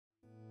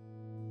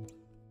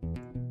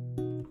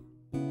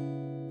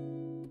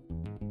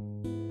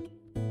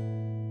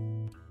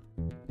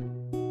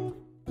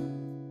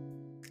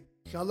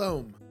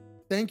Shalom.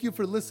 Thank you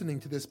for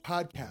listening to this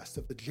podcast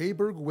of the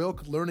Jayberg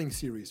Wilk Learning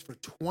Series for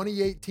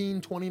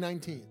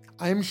 2018-2019.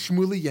 I am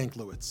Shmuley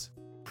Yanklowitz,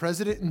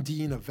 President and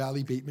Dean of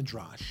Valley Beit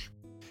Midrash.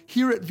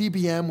 Here at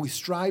VBM, we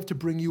strive to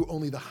bring you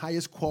only the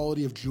highest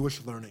quality of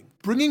Jewish learning,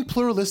 bringing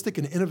pluralistic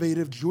and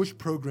innovative Jewish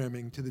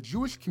programming to the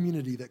Jewish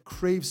community that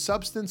craves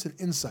substance and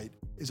insight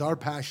is our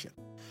passion,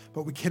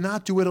 but we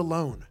cannot do it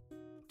alone.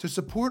 To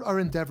support our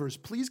endeavors,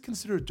 please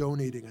consider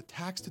donating a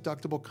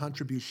tax-deductible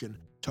contribution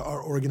to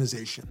our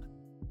organization.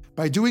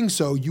 By doing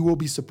so, you will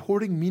be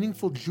supporting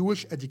meaningful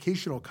Jewish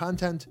educational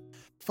content,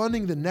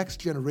 funding the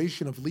next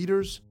generation of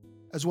leaders,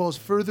 as well as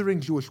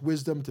furthering Jewish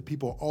wisdom to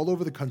people all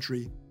over the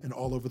country and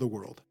all over the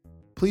world.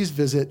 Please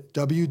visit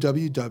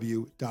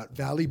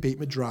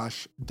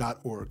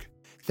www.valleybeitmidrash.org.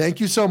 Thank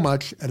you so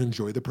much and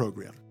enjoy the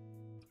program.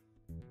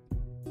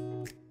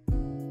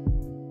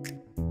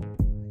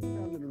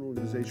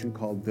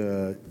 Called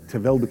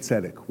Tevel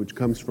B'Tzedek, which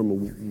comes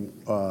from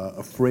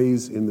a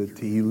phrase in the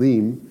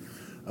Tehillim,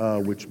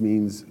 which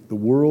means the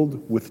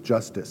world with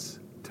justice.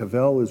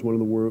 Tevel is one of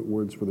the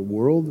words for the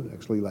world,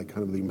 actually like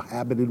kind of the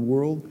inhabited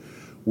world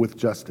with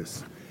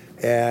justice.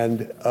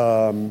 And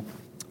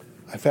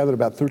I found it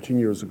about 13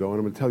 years ago, and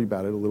I'm going to tell you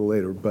about it a little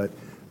later, but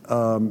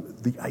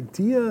the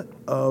idea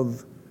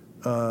of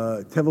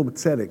Tevel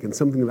B'Tzedek, and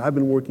something that I've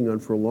been working on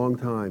for a long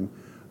time,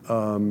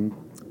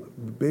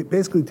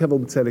 basically, Tevel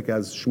B'Tzedek,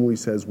 as Shmuley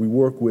says, we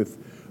work with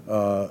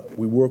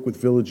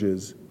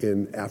villages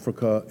in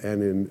Africa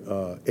and in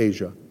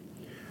Asia,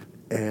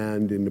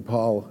 and in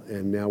Nepal,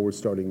 and now we're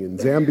starting in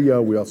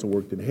Zambia. We also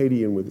worked in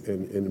Haiti and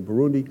in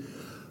Burundi.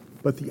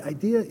 But the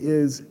idea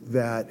is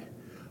that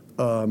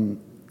in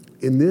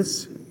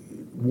this,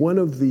 one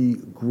of the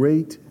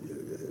great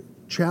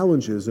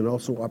challenges and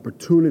also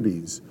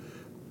opportunities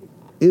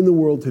in the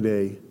world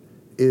today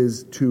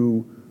is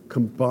to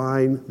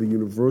combine the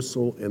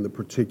universal and the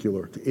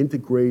particular, to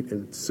integrate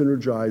and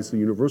synergize the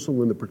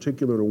universal and the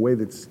particular in a way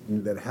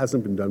that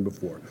hasn't been done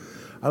before.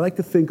 I like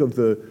to think of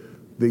the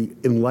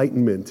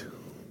Enlightenment,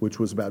 which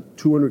was about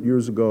 200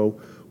 years ago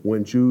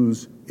when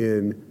Jews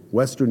in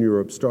Western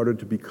Europe started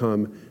to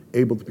become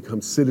able to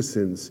become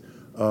citizens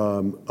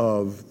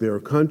of their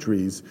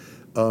countries.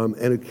 And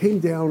it came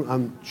down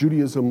on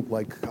Judaism,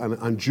 like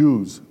on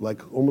Jews,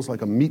 like almost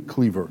like a meat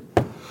cleaver,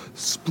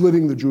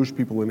 splitting the Jewish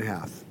people in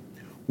half,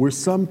 where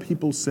some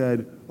people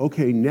said,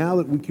 okay, now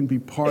that we can be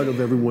part of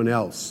everyone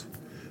else,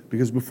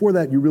 because before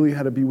that you really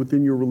had to be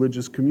within your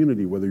religious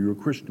community, whether you're a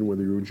Christian,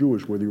 whether you're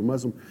Jewish, whether you're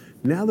Muslim,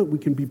 now that we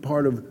can be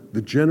part of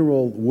the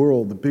general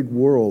world, the big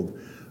world,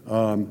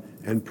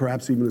 and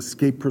perhaps even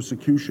escape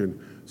persecution.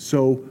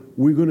 So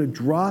we're going to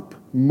drop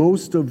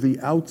most of the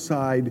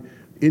outside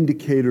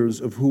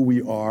indicators of who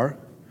we are,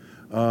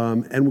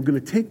 and we're going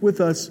to take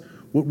with us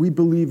what we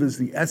believe is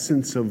the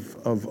essence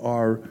of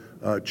our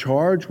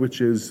charge, which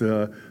is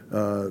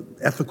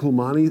ethical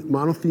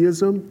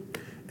monotheism,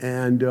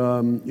 and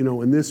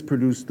and this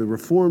produced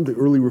the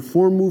early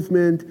reform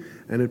movement,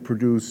 and it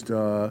produced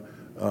other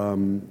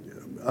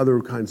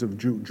kinds of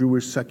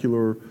Jewish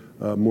secular,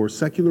 more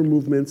secular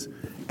movements.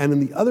 And on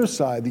the other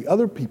side, the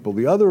other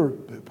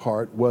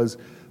part was,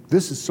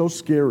 this is so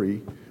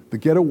scary. The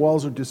ghetto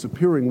walls are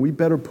disappearing. We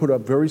better put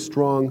up very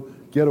strong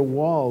ghetto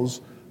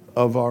walls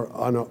of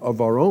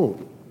our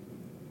own.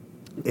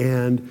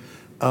 And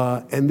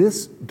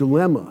this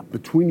dilemma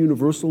between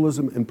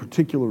universalism and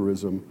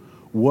particularism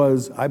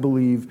was, I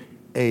believe,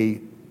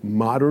 a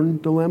modern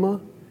dilemma,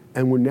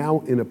 and we're now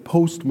in a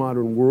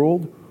postmodern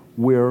world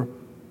where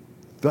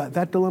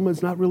that dilemma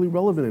is not really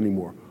relevant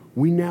anymore.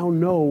 We now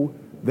know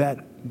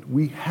that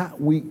we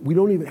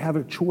don't even have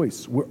a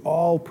choice. We're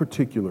all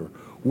particular.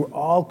 We're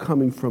all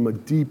coming from a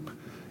deep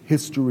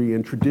history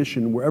and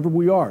tradition wherever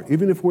we are.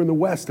 Even if we're in the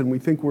West and we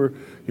think we're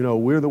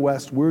the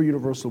West, we're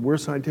universal, we're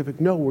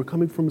scientific. No, we're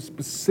coming from a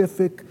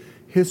specific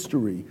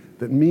history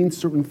that means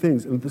certain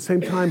things. And at the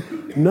same time,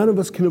 none of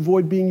us can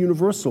avoid being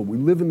universal. We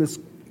live in this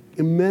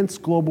immense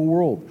global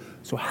world.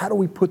 So how do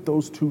we put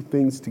those two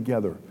things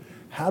together?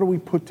 How do we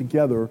put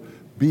together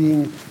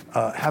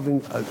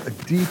having a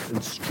deep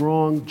and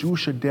strong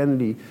Jewish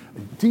identity,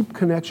 a deep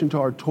connection to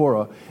our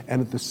Torah,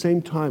 and at the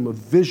same time a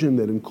vision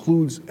that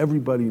includes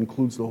everybody,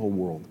 includes the whole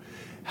world?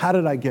 How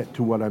did I get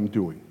to what I'm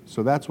doing?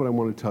 So that's what I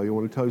want to tell you. I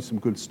want to tell you some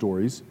good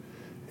stories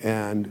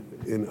and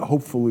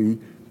hopefully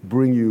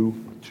bring you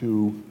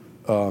to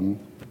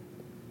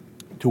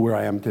where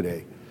I am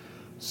today.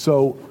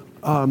 So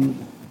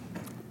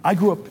I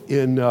grew up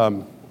in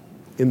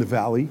the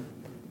Valley,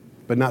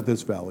 but not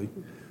this valley,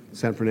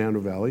 San Fernando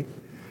Valley,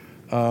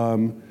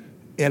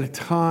 at a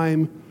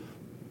time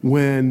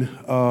when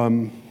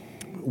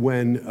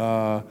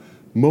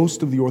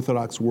most of the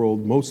Orthodox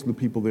world, most of the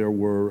people there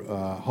were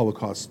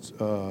Holocaust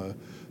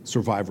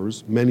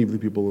survivors, many of the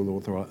people in the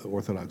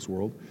Orthodox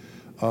world.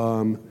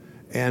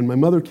 And my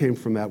mother came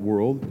from that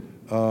world,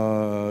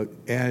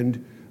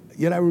 and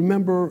yet I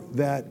remember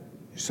that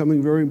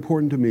something very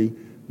important to me,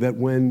 that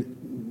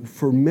when,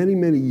 for many,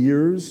 many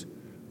years,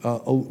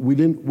 we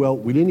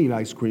didn't eat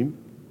ice cream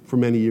for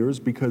many years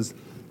because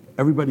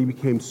everybody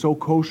became so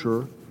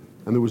kosher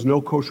and there was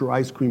no kosher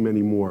ice cream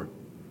anymore,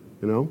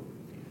 you know?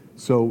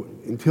 So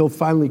until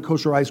finally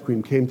kosher ice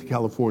cream came to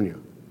California.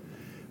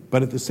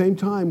 But at the same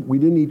time, we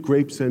didn't eat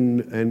grapes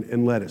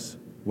and lettuce.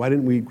 Why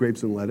didn't we eat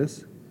grapes and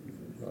lettuce?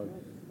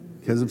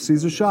 Because of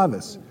Cesar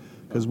Chavez,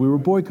 because we were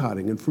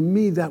boycotting. And for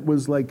me, that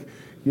was like,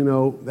 you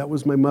know, that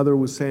was my mother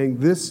was saying,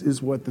 this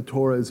is what the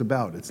Torah is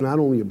about. It's not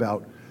only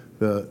about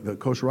the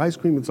kosher ice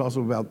cream, it's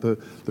also about the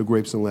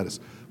grapes and lettuce.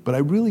 But I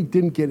really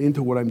didn't get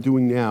into what I'm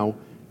doing now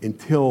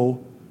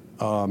until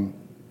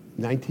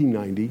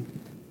 1990,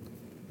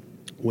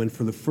 when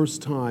for the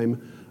first time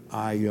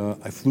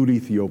I flew to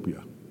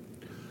Ethiopia.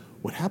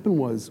 What happened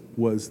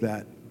was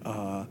that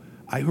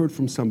I heard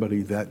from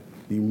somebody that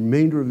the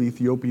remainder of the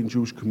Ethiopian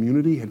Jewish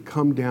community had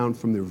come down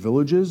from their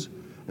villages,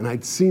 and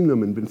I'd seen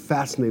them and been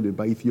fascinated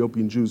by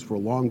Ethiopian Jews for a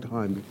long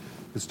time,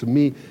 because to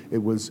me it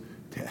was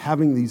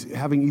having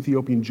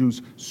Ethiopian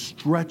Jews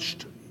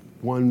stretched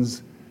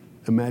one's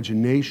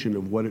imagination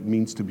of what it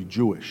means to be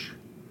Jewish.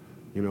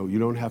 You know, you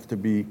don't have to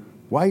be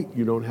white,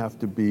 you don't have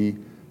to be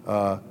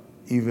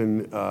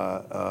even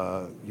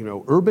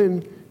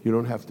urban, you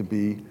don't have to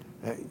be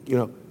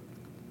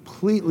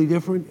completely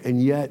different,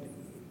 and yet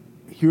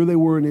here they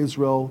were in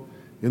Israel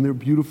in their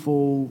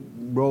beautiful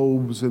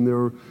robes and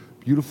their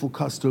beautiful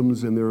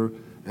customs and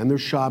their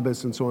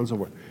Shabbos and so on and so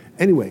forth.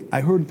 Anyway,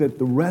 I heard that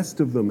the rest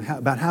of them,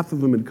 about half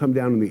of them had come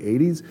down in the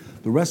 80s.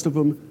 The rest of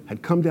them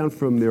had come down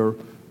from their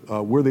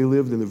where they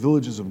lived in the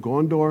villages of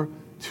Gondor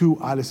to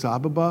Addis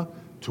Ababa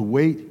to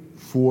wait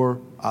for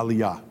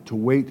Aliyah, to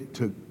wait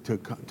to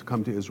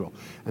come to Israel.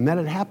 And that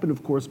had happened,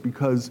 of course,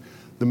 because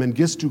the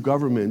Mengistu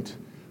government,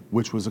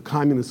 which was a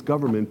communist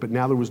government, but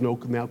now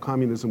now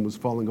communism was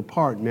falling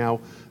apart. Now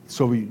the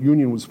Soviet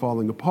Union was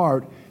falling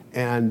apart,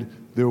 and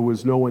there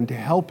was no one to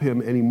help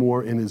him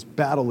anymore in his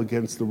battle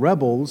against the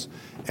rebels,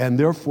 and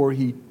therefore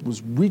he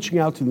was reaching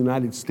out to the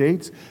United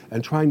States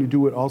and trying to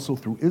do it also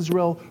through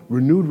Israel,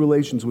 renewed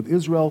relations with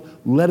Israel,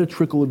 let a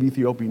trickle of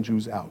Ethiopian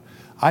Jews out.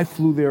 I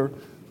flew there.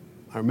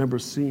 I remember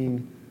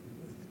seeing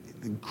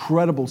the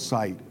incredible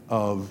sight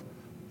of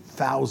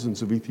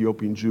thousands of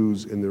Ethiopian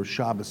Jews in their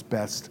Shabbos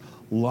best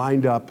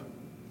lined up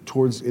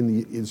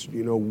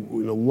in a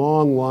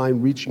long line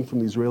reaching from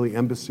the Israeli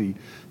embassy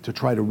to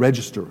try to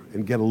register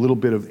and get a little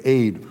bit of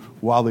aid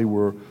while they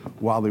were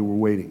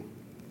waiting.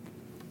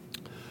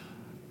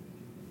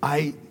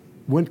 I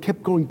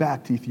kept going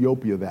back to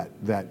Ethiopia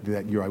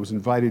that year. I was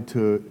invited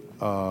to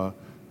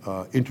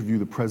interview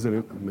the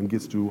president,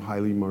 Mengistu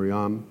Haile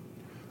Mariam.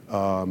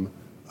 I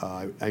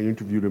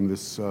interviewed him.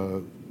 This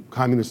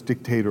communist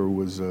dictator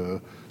was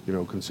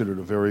considered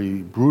a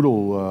very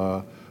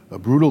brutal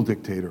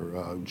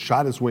dictator,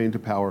 shot his way into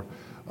power.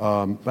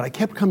 But I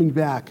kept coming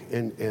back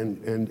and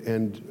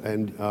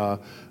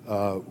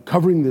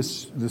covering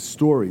this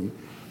story,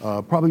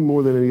 probably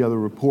more than any other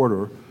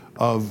reporter,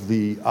 of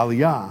the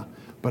Aliyah,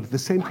 but at the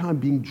same time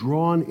being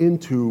drawn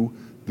into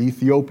the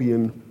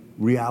Ethiopian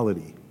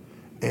reality.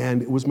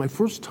 And it was my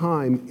first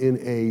time in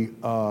a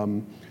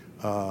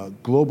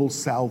global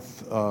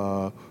South,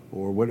 or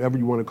whatever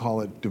you want to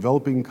call it,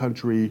 developing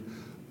country,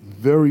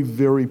 very,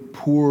 very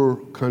poor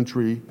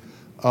country.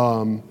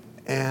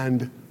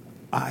 And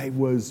I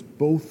was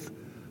both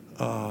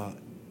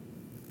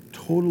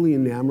totally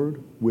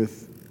enamored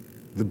with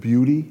the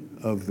beauty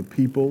of the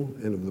people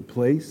and of the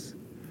place,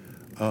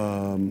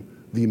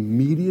 the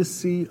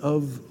immediacy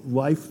of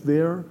life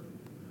there,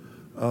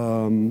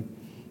 the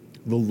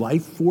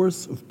life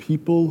force of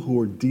people who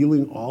are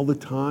dealing all the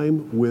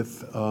time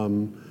with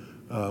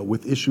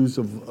issues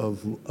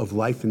of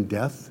life and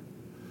death.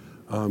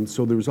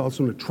 So there was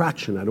also an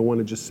attraction. I don't want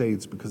to just say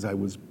it's because I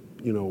was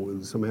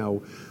somehow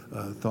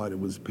thought I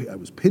was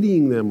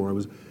pitying them, or I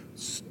was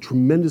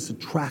tremendous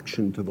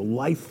attraction to the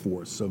life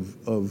force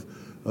in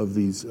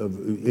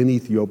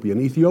Ethiopia.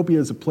 And Ethiopia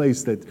is a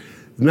place that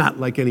not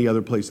like any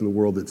other place in the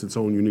world. It's its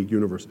own unique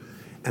universe.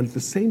 And at the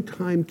same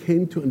time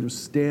came to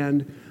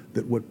understand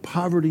that what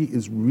poverty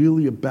is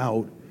really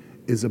about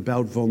is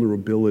about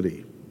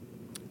vulnerability.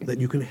 That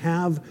you can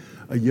have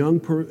a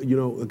you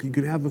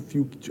can have a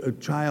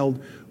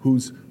child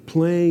who's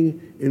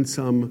playing in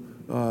some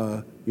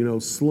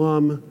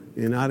slum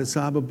in Addis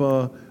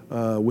Ababa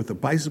with a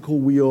bicycle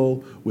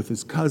wheel with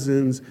his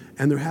cousins,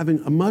 and they're having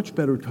a much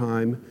better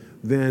time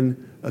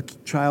than a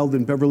child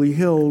in Beverly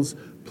Hills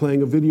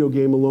playing a video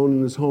game alone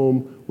in his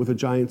home with a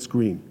giant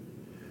screen.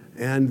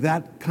 And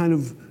that kind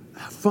of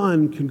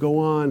fun can go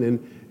on, and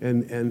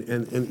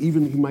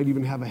even he might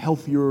even have a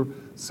healthier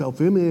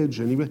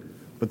self-image,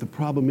 but the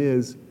problem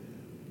is,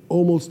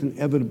 almost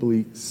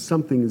inevitably,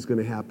 something is going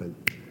to happen.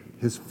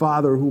 His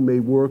father, who may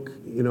work,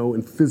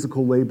 in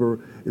physical labor,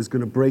 is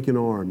going to break an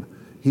arm.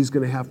 He's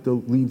going to have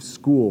to leave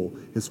school.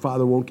 His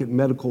father won't get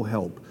medical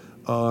help.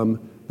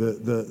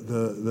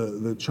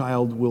 The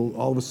child will,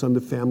 all of a sudden,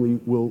 the family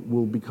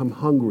will become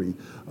hungry.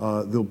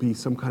 There'll be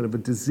some kind of a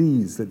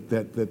disease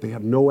that they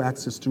have no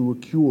access to a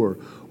cure.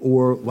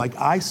 Or, like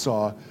I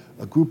saw,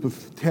 a group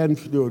of 10,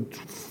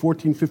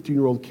 14,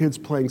 15-year-old kids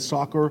playing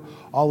soccer.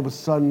 All of a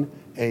sudden,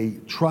 a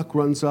truck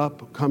comes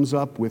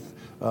up with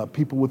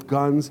people with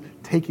guns,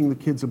 taking the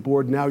kids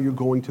aboard. Now you're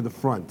going to the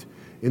front.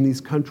 In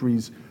these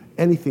countries,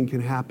 anything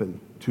can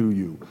happen to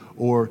you.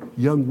 Or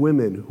young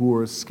women who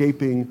are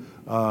escaping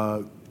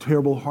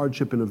terrible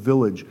hardship in a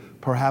village,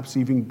 perhaps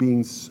even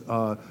being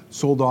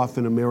sold off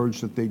in a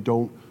marriage that they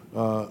don't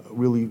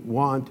really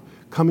want,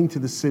 coming to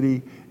the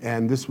city,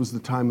 and this was the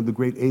time of the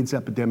great AIDS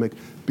epidemic,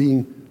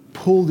 being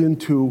pulled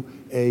into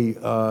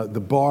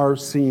the bar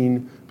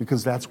scene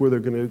because that's where they're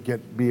going to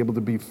be able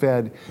to be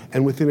fed,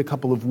 and within a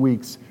couple of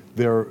weeks,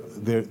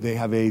 they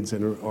have AIDS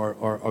and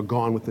are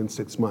gone within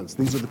 6 months.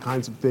 These are the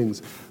kinds of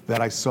things that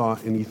I saw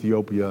in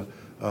Ethiopia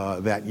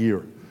that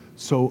year.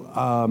 So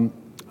on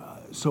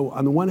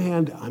the one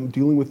hand, I'm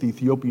dealing with the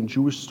Ethiopian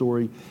Jewish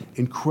story,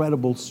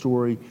 incredible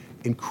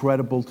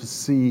to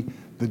see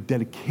the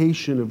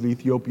dedication of the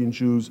Ethiopian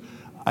Jews.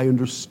 I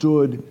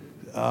understood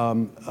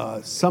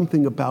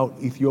something about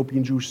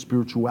Ethiopian Jewish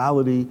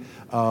spirituality,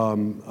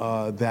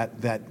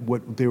 that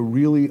what they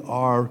really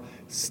are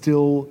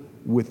still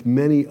with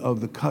many of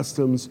the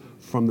customs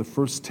from the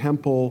first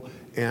temple,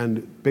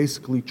 and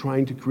basically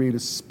trying to create a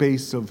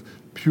space of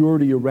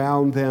purity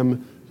around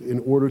them in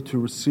order to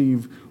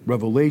receive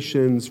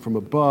revelations from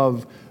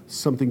above,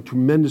 something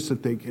tremendous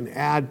that they can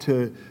add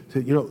to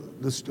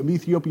the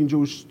Ethiopian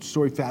Jewish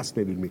story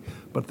fascinated me.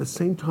 But at the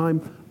same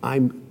time,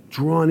 I'm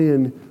drawn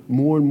in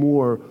more and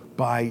more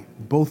by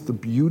both the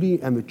beauty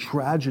and the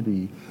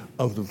tragedy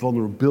of the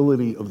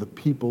vulnerability of the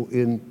people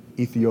in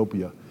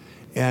Ethiopia.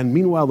 And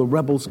meanwhile, the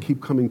rebels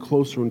keep coming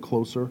closer and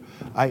closer.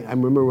 I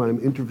remember when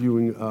I'm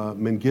interviewing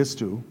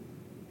Mengistu,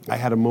 I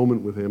had a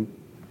moment with him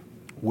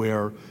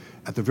where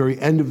at the very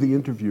end of the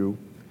interview,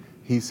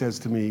 he says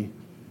to me,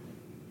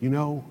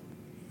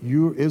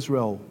 you're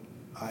Israel.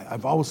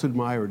 I've always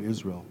admired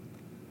Israel,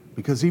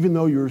 because even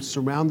though you're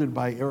surrounded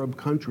by Arab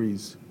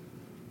countries,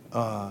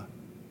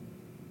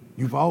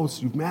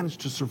 you've managed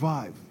to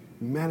survive.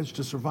 You managed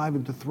to survive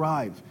and to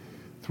thrive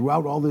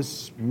throughout all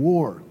this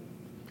war.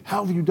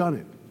 How have you done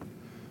it?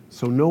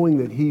 So knowing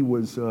that he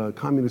was a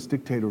communist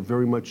dictator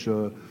very much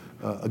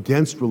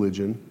against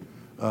religion,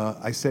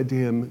 I said to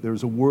him,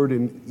 there's a word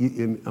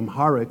in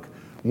Amharic,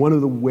 one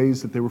of the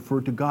ways that they refer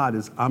to God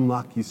is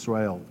Amlach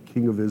Yisrael,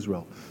 King of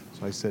Israel.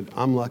 So I said,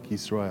 Amlach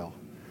Yisrael.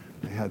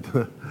 I had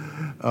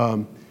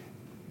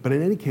but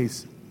in any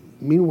case,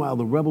 meanwhile,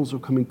 the rebels are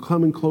coming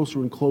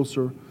closer and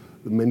closer.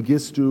 The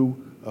Mengistu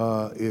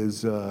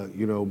is,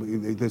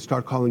 they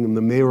start calling him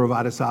the mayor of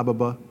Addis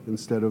Ababa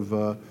instead of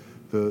the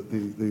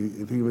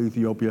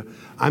Ethiopia.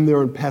 I'm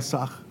there in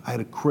Pesach. I had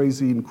a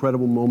crazy,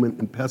 incredible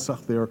moment in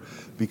Pesach there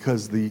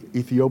because the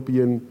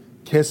Ethiopian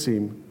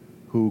Kesim,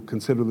 who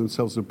consider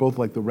themselves, they're both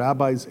like the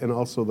rabbis and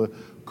also the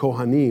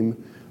Kohanim,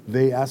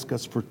 they ask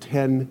us for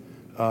 10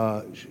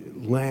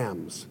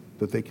 lambs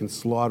that they can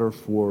slaughter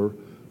for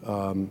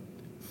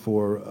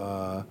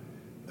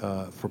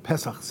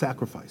Pesach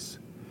sacrifice.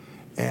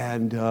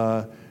 And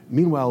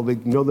meanwhile, they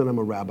know that I'm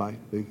a rabbi,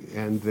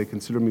 and they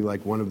consider me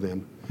like one of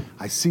them.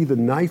 I see the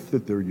knife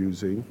that they're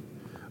using,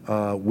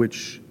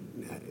 which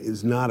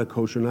is not a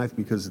kosher knife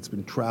because it's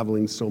been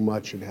traveling so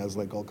much. It has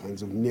like all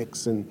kinds of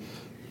nicks, and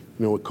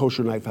a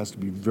kosher knife has to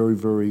be very,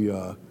 very,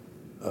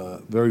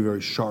 very,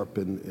 very sharp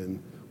and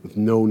with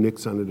no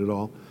nicks on it at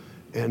all.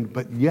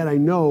 But yet I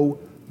know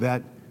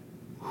that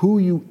who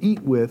you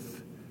eat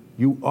with,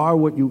 you are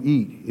what you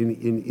eat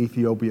in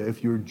Ethiopia.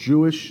 If you're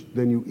Jewish,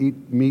 then you eat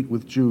meat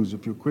with Jews.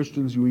 If you're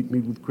Christians, you eat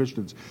meat with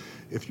Christians.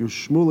 If you're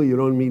Shmuley, you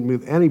don't eat meat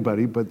with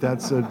anybody, but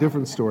that's a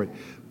different story.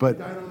 But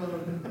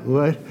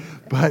what?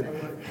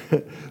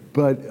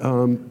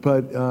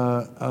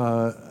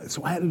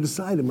 So I had to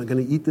decide, am I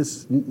going to eat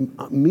this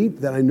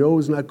meat that I know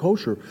is not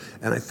kosher?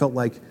 And I felt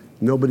like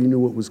nobody knew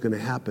what was going to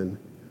happen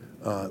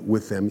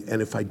with them.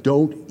 And if I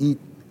don't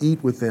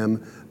eat with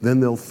them, then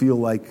they'll feel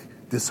like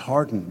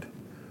disheartened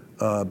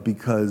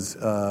because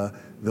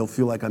they'll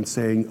feel like I'm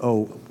saying,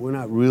 "Oh, we're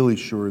not really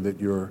sure that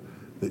you're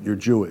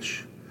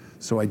Jewish."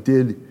 So I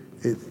did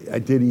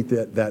eat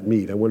that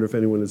meat. I wonder if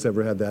anyone has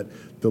ever had that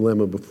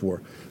dilemma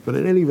before. But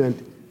in any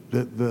event,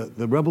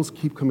 the rebels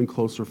keep coming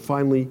closer.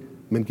 Finally,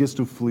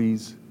 Mengistu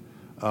flees.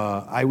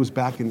 I was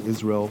back in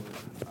Israel.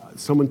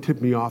 Someone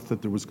tipped me off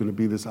that there was going to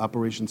be this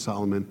Operation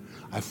Solomon.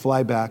 I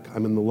fly back.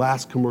 I'm in the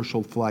last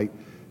commercial flight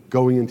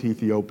going into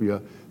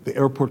Ethiopia. The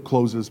airport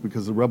closes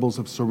because the rebels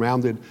have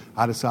surrounded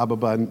Addis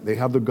Ababa, and they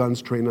have their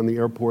guns trained on the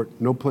airport.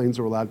 No planes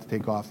are allowed to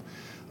take off.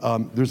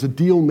 There's a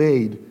deal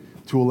made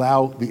to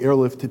allow the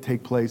airlift to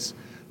take place.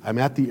 I'm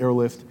at the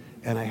airlift,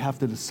 and I have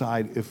to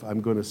decide if I'm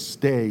going to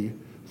stay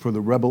for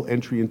the rebel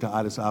entry into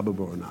Addis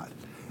Ababa or not.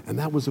 And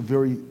that was a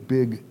very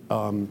big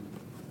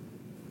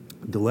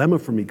dilemma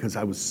for me because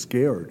I was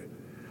scared.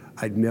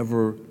 I'd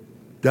never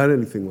done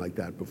anything like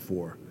that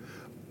before.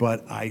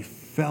 But I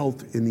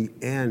felt in the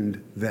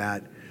end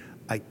that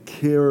I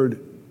cared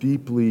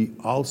deeply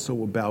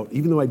also about,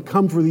 even though I'd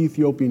come for the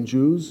Ethiopian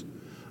Jews,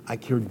 I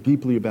cared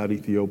deeply about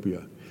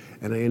Ethiopia.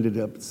 And I ended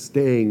up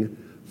staying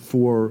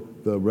for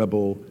the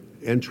rebel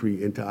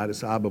entry into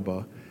Addis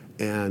Ababa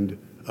and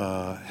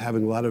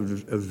having a lot of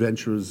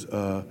adventures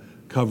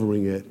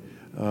covering it.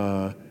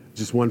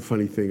 Just one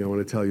funny thing I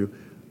want to tell you.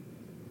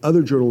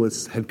 Other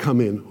journalists had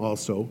come in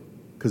also,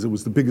 because it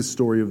was the biggest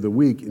story of the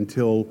week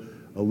until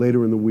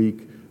later in the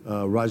week,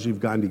 Rajiv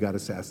Gandhi got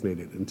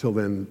assassinated. Until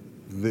then,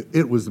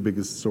 it was the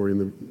biggest story in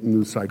the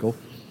news cycle.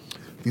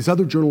 These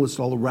other journalists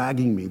all are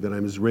ragging me that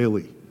I'm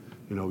Israeli.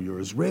 You know, you're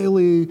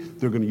Israeli,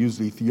 they're going to use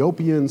the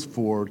Ethiopians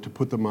to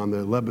put them on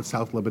the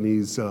South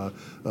Lebanese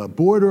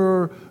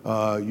border,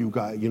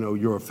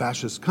 you're a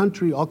fascist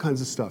country, all kinds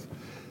of stuff.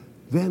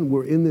 Then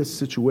we're in this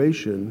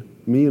situation,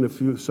 me and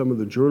some of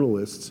the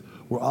journalists,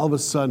 where all of a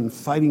sudden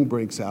fighting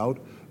breaks out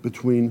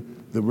between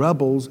the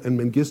rebels and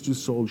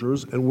Mengistu's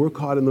soldiers, and we're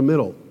caught in the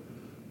middle.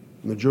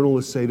 And the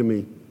journalists say to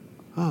me,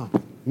 "Oh,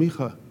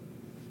 Micha,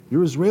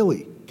 you're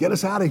Israeli. Get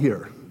us out of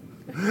here."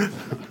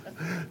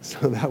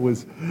 So that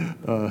was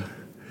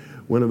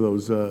one of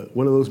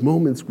those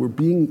moments where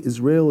being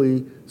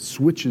Israeli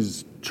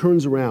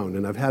turns around,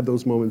 and I've had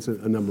those moments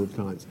a number of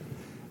times.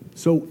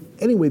 So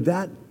anyway,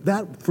 that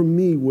for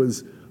me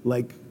was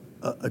like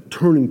a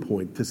turning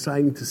point,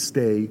 deciding to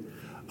stay.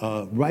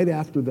 Right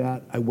after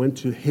that, I went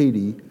to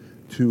Haiti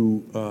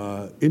to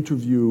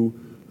interview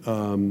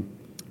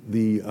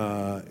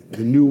the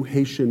new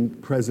Haitian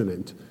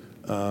president.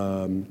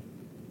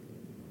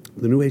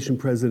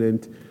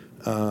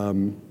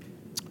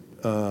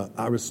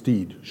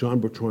 Aristide,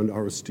 Jean-Bertrand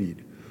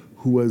Aristide,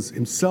 who was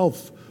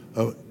himself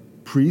a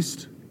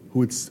priest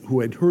who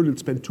had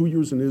spent 2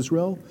 years in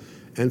Israel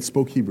and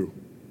spoke Hebrew.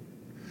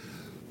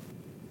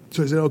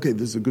 So I said, okay,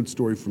 this is a good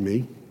story for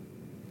me.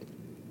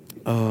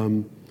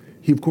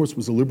 He, of course,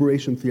 was a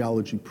liberation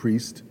theology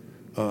priest.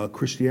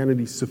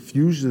 Christianity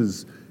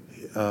suffuses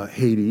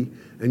Haiti,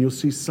 and you'll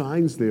see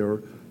signs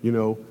there,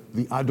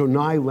 the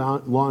Adonai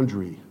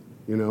laundry,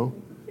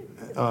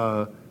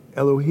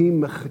 Elohim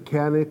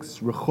mechanics,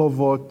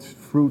 rechovot,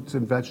 fruits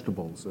and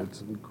vegetables.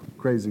 It's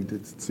crazy to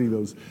see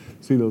those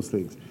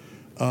things.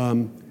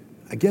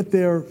 I get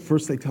there.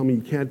 First, they tell me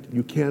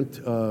you can't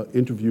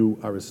interview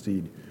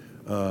Aristide.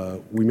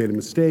 We made a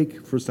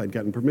mistake. First, I'd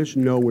gotten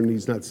permission. No, when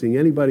he's not seeing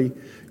anybody,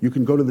 you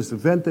can go to this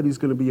event that he's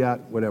going to be at.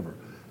 Whatever.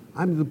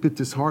 I'm a bit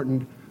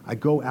disheartened. I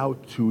go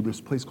out to this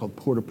place called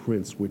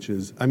Port-au-Prince,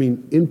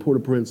 in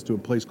Port-au-Prince to a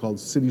place called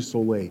Cité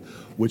Soleil,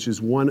 which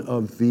is one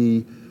of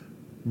the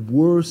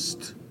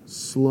worst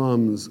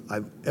slums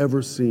I've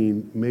ever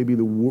seen,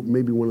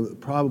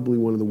 probably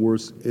one of the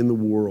worst in the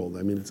world.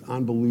 I mean, it's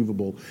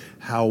unbelievable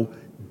how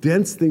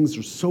dense things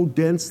are, so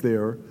dense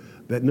there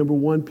that, number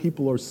one,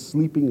 people are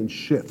sleeping in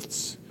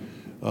shifts.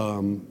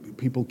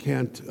 People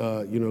can't,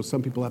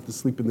 some people have to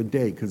sleep in the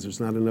day because there's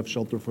not enough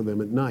shelter for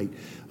them at night.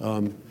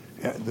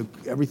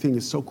 Everything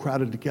is so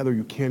crowded together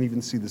you can't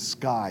even see the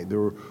sky.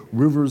 There are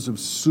rivers of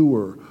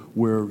sewer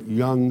where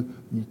young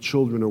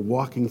children are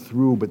walking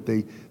through, but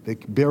they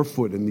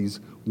barefoot, and these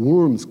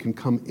worms can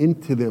come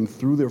into them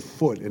through their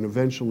foot and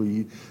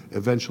eventually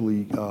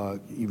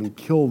even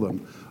kill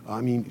them. I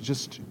mean,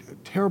 just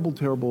terrible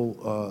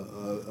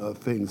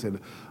things. And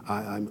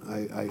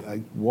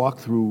I walk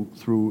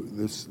through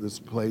this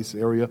place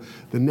area.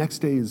 The next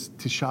day is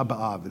Tisha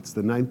B'Av. It's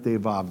the 9th day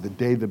of Av, the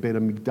day the Beit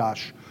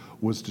HaMikdash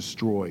was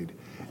destroyed.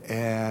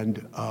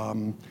 And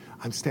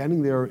I'm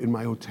standing there in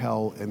my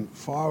hotel, and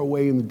far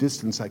away in the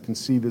distance, I can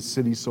see the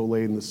Cité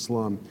Soleil in the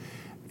slum.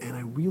 And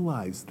I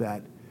realize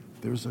that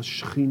there's a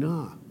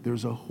Shekhinah,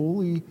 there's a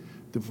holy,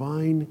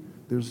 divine,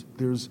 there's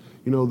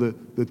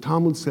the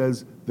Talmud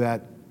says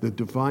that the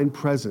divine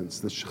presence,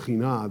 the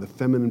Shekhinah, the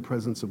feminine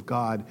presence of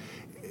God,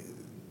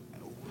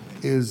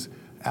 is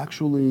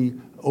actually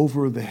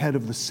over the head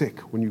of the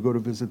sick when you go to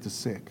visit the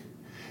sick.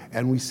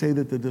 And we say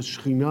that the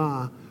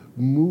Shekhinah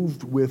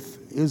moved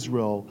with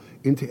Israel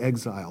into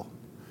exile,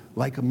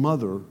 like a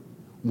mother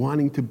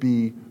wanting to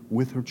be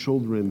with her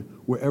children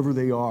wherever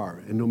they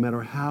are. And no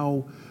matter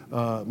how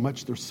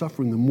much they're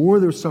suffering, the more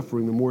they're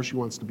suffering, the more she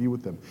wants to be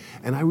with them.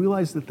 And I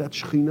realized that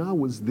Shekhinah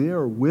was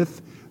there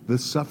with the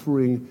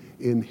suffering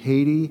in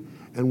Haiti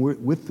and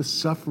with the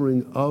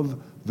suffering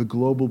of the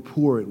global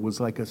poor. It was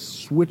like a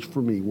switch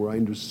for me where I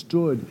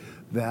understood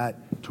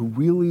that to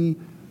really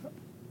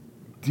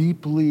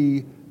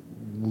deeply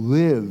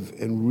live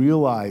and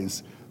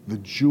realize the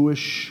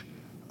Jewish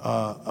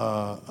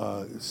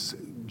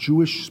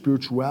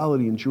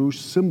spirituality and Jewish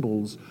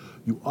symbols,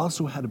 you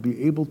also had to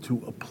be able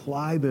to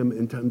apply them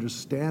and to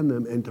understand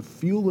them and to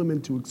feel them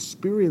and to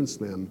experience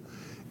them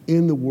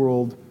in the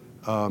world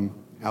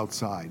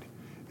outside.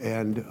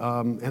 And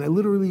I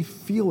literally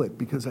feel it,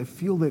 because I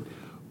feel that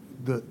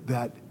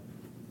that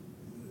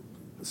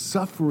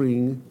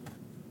suffering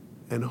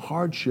and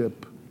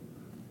hardship,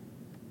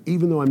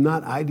 even though I'm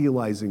not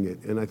idealizing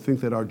it, and I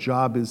think that our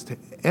job is to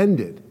end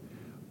it,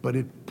 but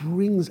it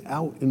brings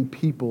out in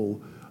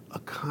people a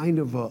kind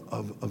of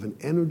an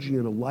energy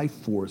and a life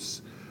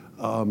force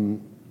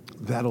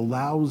that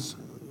allows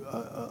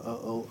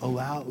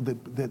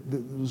that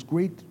there's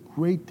great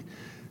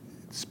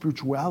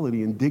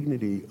spirituality and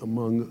dignity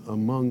among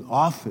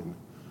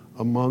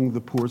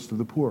the poorest of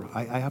the poor.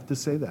 I have to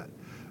say that.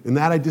 In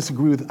that I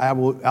disagree with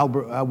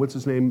Albert, what's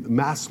his name,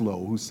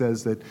 Maslow, who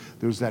says that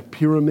there's that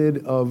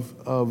pyramid of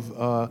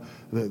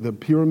the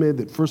pyramid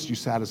that first you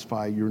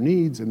satisfy your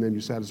needs, and then you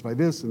satisfy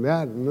this and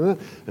that,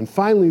 and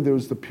finally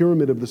there's the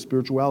pyramid of the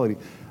spirituality.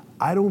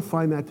 I don't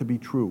find that to be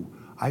true.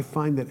 I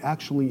find that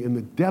actually in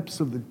the depths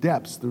of the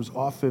depths, there's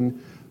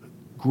often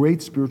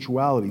great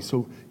spirituality.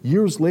 So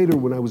years later,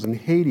 when I was in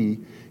Haiti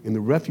in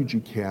the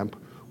refugee camp,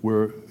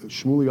 where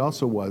Shmuley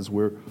also was,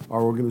 where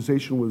our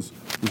organization was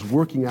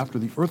working after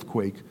the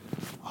earthquake,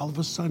 all of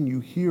a sudden you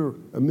hear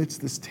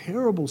amidst this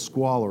terrible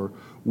squalor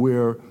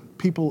where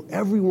people,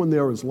 everyone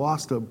there has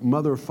lost a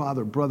mother,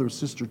 father, brother,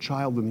 sister,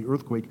 child in the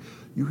earthquake,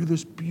 you hear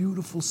this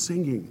beautiful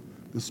singing,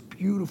 this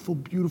beautiful,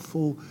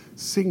 beautiful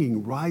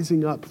singing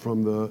rising up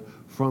from the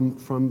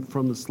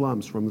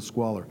slums, from the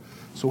squalor.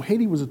 So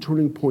Haiti was a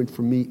turning point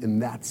for me in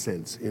that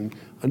sense, in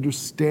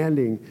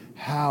understanding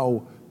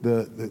how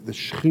the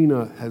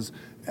Shekhinah has,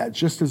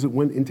 just as it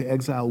went into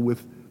exile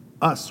with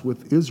us,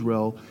 with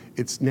Israel,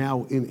 it's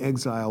now in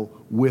exile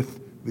with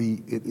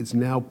it's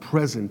now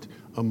present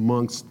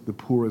amongst the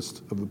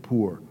poorest of the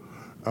poor.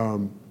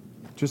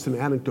 Just an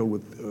anecdote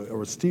with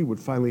Aristide, what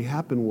finally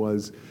happened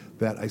was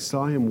that I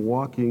saw him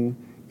walking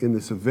in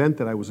this event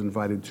that I was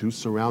invited to,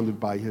 surrounded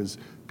by his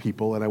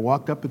people, and I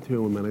walked up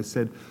to him and I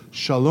said,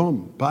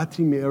 Shalom,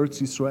 bati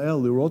me'eretz Yisrael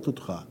lirot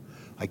otcha.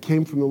 I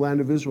came from the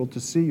land of Israel to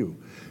see you.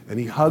 And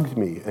he hugged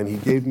me, and he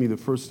gave me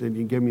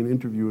he gave me an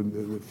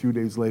interview a few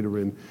days later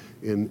in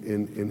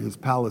his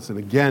palace. And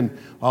again,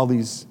 all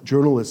these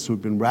journalists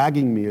who'd been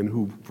ragging me and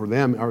who, for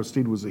them,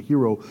 Aristide was a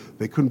hero,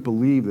 they couldn't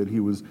believe that he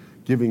was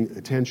giving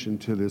attention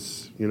to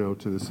this, to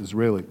this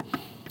Israeli.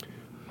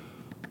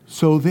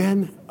 So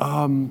then,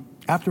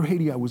 after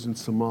Haiti, I was in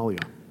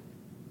Somalia.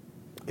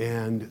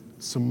 And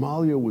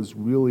Somalia was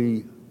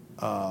really,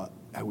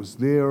 I was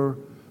there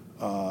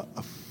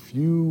a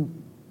few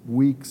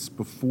weeks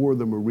before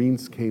the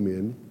Marines came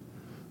in.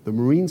 The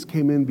Marines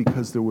came in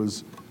because there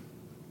was,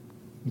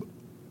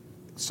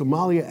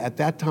 Somalia at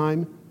that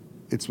time,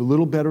 it's a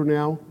little better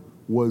now,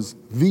 was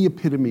the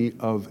epitome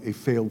of a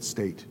failed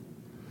state.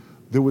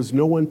 There was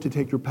no one to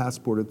take your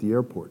passport at the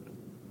airport.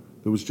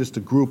 There was just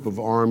a group of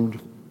armed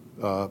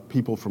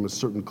people from a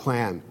certain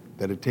clan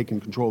that had taken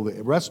control of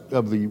the rest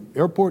of the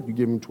airport. You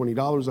give them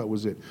 $20, that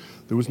was it.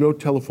 There was no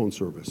telephone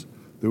service.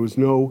 There was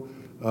no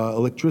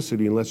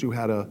electricity unless you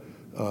had a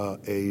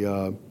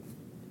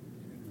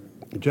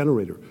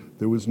generator.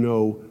 There was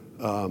no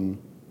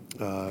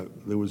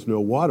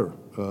water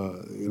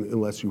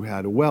unless you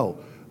had a well.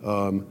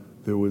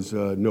 There was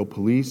no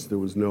police. There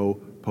was no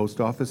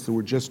post office. There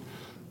were just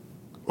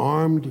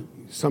armed,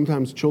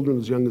 sometimes children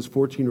as young as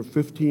 14 or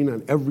 15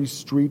 on every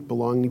street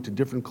belonging to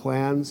different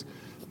clans.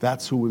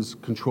 That's who was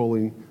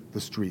controlling the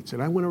streets.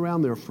 And I went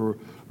around there for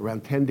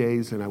around 10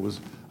 days, and I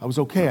was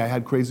okay. I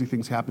had crazy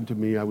things happen to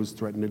me. I was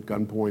threatened at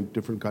gunpoint.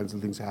 Different kinds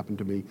of things happened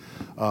to me.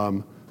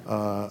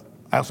 I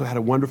also had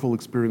a wonderful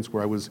experience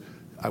where I was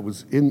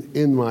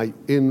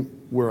in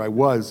where I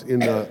was in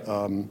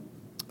the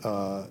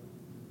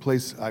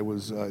place. I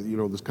was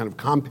this kind of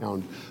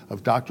compound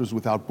of Doctors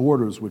Without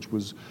Borders, which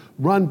was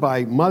run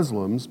by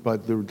Muslims,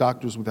 but the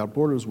Doctors Without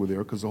Borders were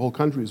there because the whole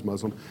country is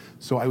Muslim.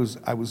 So I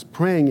was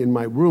praying in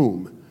my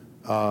room.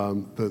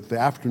 The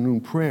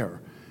afternoon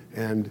prayer,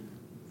 and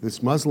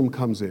this Muslim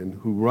comes in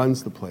who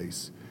runs the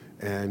place,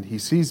 and he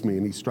sees me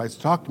and he tries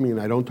to talk to me,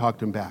 and I don't talk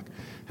to him back.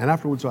 And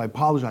afterwards, I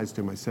apologized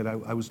to him. I said,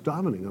 I was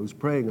davening, I was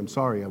praying, I'm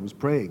sorry, I was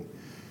praying.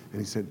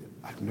 And he said,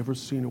 I've never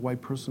seen a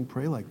white person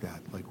pray like that,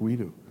 like we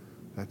do.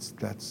 That's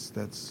and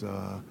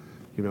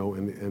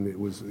it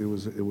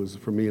was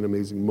for me an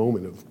amazing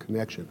moment of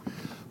connection.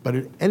 But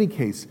in any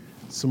case,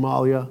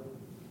 Somalia,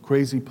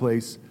 crazy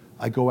place.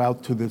 I go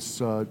out to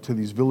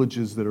these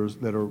villages that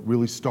are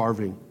really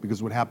starving,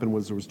 because what happened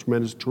was there was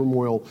tremendous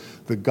turmoil.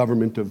 The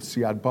government of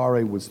Siad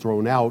Barre was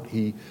thrown out.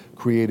 He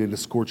created a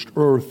scorched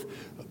earth.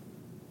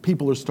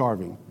 People are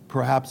starving.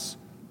 Perhaps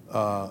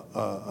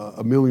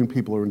a million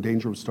people are in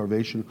danger of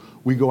starvation.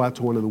 We go out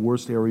to one of the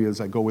worst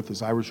areas. I go with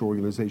this Irish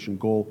organization,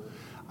 Goal.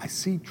 I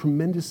see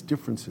tremendous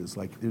differences.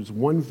 Like there's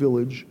one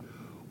village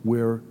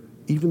where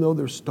even though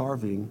they're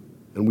starving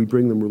and we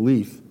bring them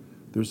relief,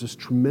 there's this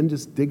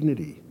tremendous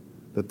dignity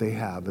that they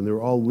have, and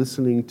they're all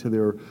listening to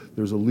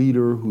there's a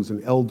leader who's an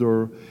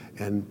elder,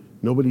 and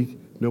nobody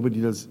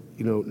does,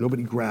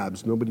 nobody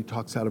grabs, nobody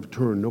talks out of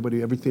turn,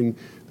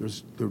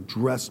 they're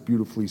dressed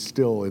beautifully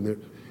still, and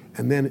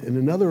then in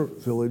another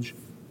village,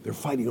 they're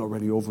fighting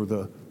already over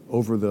the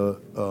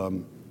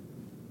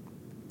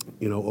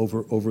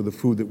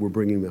food that we're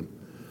bringing them.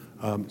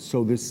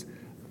 So this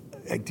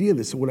idea,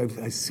 what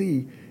I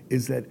see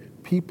is that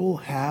people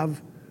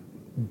have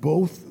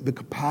both the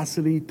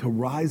capacity to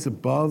rise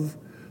above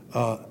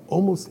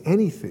almost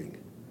anything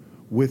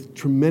with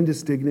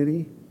tremendous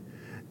dignity,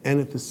 and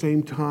at the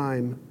same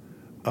time,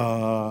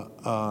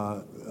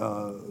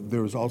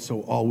 there's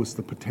also always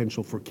the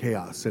potential for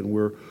chaos, and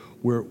we're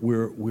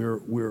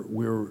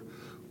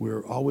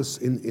always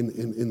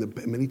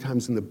many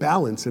times in the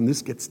balance, and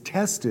this gets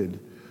tested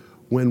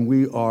when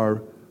we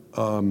are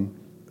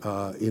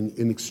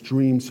in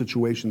extreme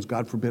situations.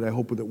 God forbid, I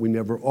hope that we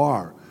never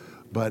are.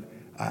 But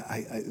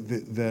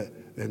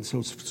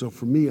so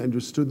for me, I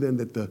understood then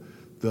that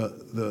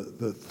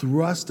the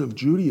thrust of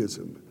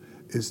Judaism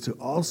is to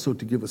also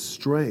to give us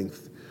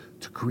strength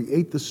to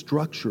create the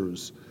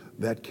structures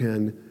that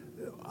can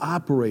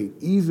operate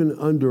even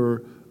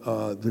under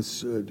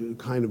this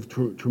kind of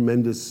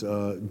tremendous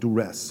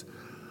duress.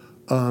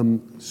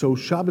 So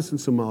Shabbos in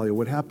Somalia,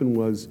 what happened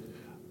was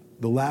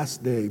the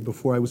last day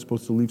before I was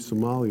supposed to leave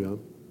Somalia,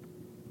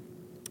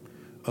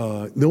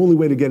 the only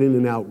way to get in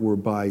and out were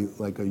by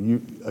like a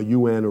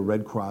UN or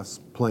Red Cross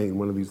plane,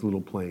 one of these little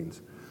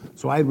planes.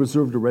 So I had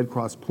reserved a Red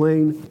Cross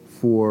plane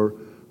for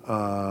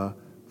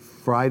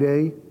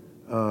Friday,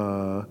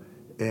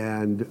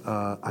 and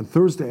on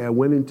Thursday I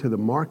went into the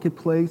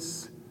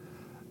marketplace,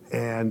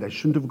 and I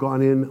shouldn't have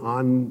gone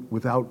in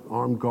without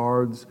armed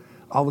guards.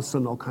 All of a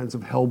sudden, all kinds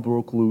of hell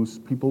broke loose,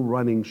 people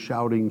running,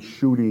 shouting,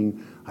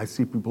 shooting. I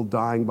see people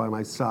dying by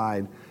my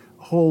side.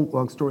 Whole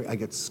long story, I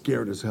get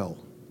scared as hell.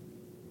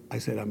 I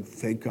said,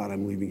 thank God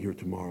I'm leaving here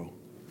tomorrow.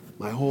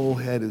 My whole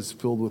head is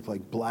filled with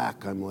like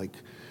black. I'm like,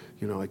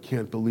 I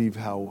can't believe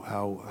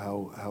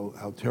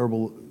how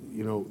terrible,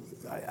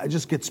 I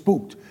just get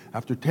spooked.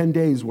 After 10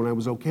 days when I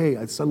was okay,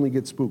 I suddenly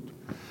get spooked.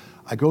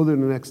 I go there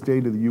the next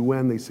day to the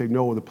UN, they say,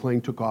 no, the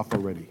plane took off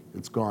already.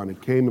 It's gone,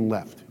 it came and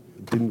left.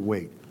 It didn't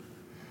wait.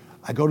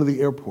 I go to the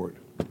airport.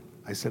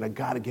 I said, I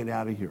gotta get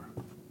out of here.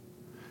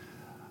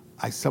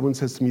 Someone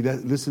says to me,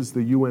 this is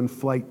the UN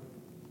flight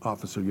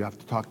officer, you have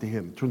to talk to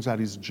him. It turns out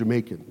he's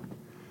Jamaican.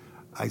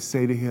 I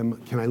say to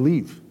him, can I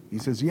leave? He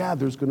says, yeah,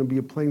 there's gonna be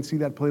a plane, see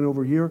that plane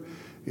over here?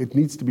 It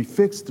needs to be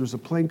fixed. There's a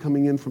plane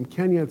coming in from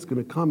Kenya, it's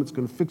gonna come, it's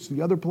gonna fix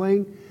the other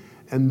plane,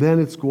 and then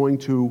it's going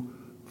to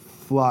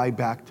fly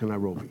back to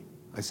Nairobi.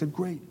 I said,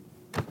 great.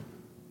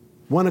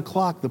 1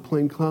 o'clock, the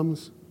plane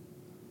comes,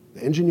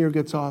 the engineer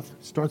gets off,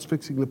 starts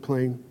fixing the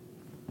plane,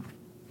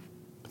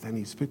 but then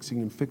he's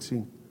fixing and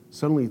fixing.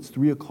 Suddenly it's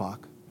 3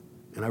 o'clock,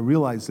 and I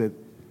realize that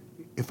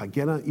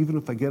even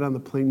if I get on the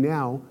plane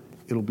now,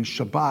 it'll be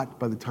Shabbat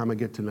by the time I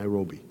get to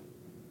Nairobi.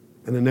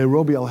 And in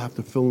Nairobi, I'll have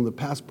to fill in the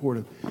passport.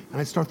 And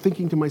I start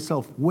thinking to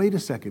myself, wait a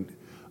second,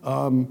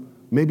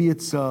 maybe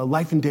it's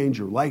life and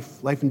danger,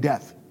 life and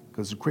death,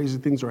 because crazy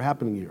things are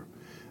happening here.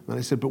 And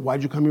I said, but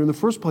why'd you come here in the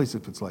first place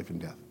if it's life and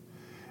death?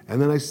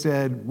 And then I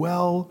said,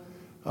 well,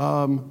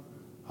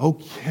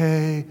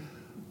 okay,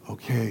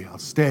 I'll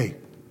stay.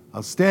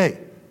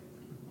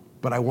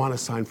 But I want a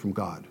sign from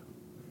God.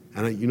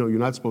 And you're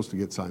not supposed to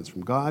get signs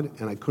from God,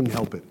 and I couldn't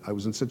help it. I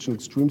was in such an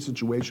extreme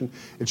situation,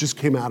 it just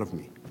came out of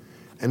me.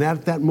 And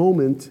at that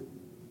moment,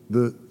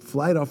 the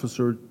flight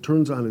officer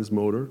turns on his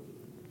motor,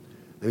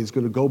 and he's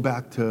going to go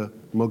back to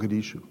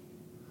Mogadishu.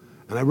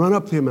 And I run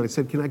up to him and I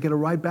said, can I get a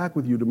ride back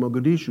with you to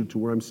Mogadishu, to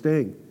where I'm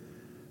staying?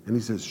 And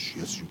he says,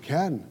 yes, you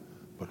can,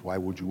 but why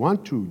would you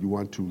want to? You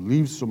want to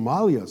leave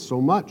Somalia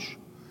so much.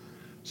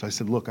 So I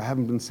said, look, I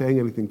haven't been saying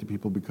anything to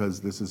people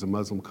because this is a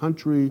Muslim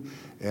country,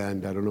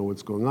 and I don't know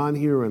what's going on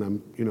here, and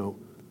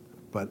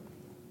but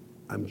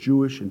I'm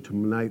Jewish, and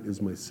tonight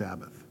is my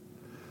Sabbath.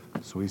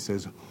 So he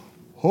says,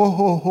 ho,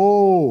 ho,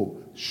 ho,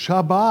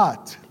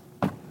 Shabbat.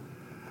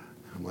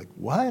 I'm like,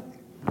 what?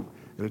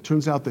 And it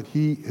turns out that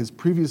his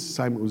previous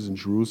assignment was in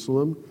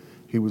Jerusalem.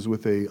 He was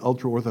with a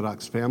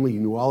ultra-Orthodox family. He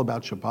knew all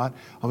about Shabbat.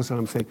 All of a sudden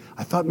I'm saying,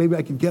 I thought maybe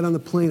I could get on the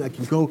plane. I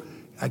can go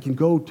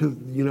to,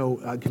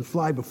 I can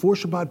fly before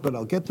Shabbat, but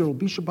I'll get there, it'll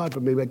be Shabbat,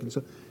 but maybe I can.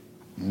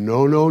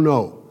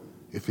 No.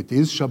 If it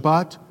is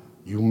Shabbat,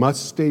 you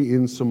must stay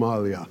in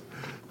Somalia.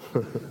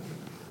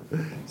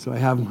 So I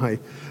have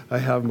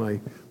my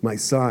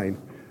sign.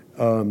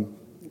 And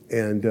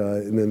then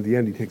in the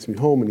end, he takes me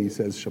home and he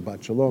says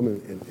Shabbat Shalom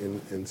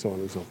and so on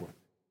and so forth.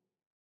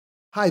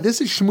 Hi,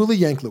 this is Shmuley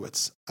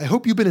Yanklowitz. I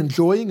hope you've been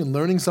enjoying and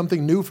learning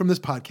something new from this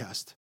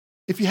podcast.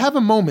 If you have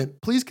a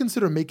moment, please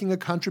consider making a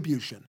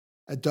contribution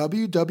at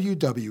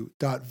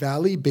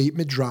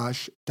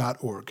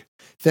www.valleybeitmidrash.org.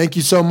 Thank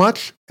you so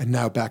much, and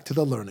now back to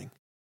the learning.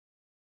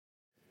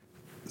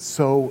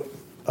 So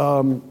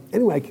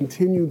anyway, I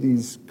continue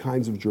these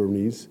kinds of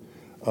journeys.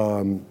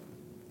 One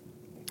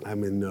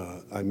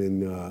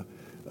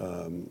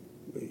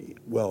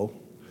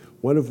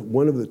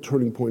of the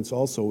turning points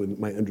also in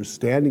my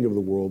understanding of the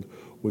world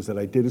was that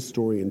I did a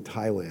story in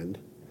Thailand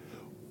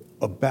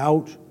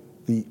about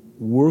the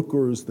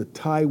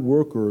Thai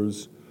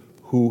workers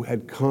who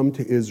had come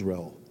to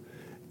Israel.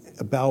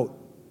 About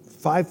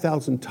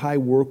 5,000 Thai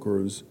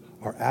workers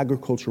are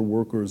agriculture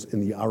workers in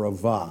the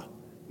Arava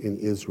in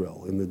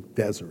Israel, in the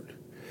desert.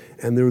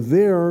 And they're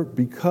there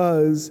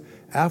because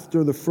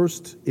after the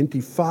first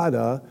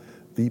Intifada,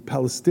 the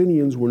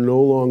Palestinians were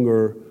no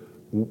longer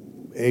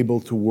able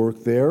to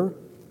work there.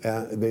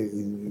 They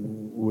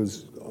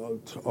was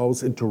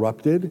always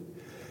interrupted,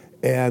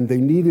 and they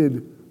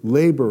needed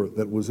labor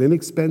that was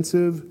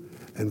inexpensive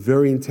and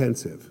very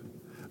intensive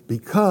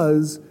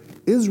because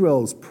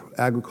Israel's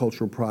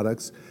agricultural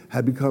products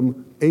had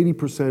become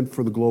 80%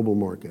 for the global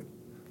market.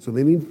 So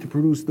they needed to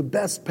produce the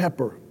best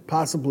pepper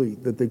possibly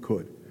that they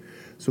could.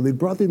 So they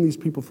brought in these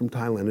people from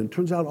Thailand, and it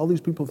turns out all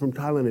these people from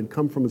Thailand had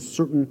come from a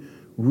certain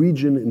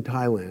region in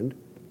Thailand,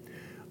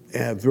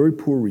 a very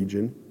poor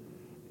region,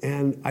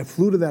 and I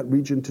flew to that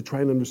region to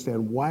try and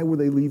understand why were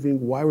they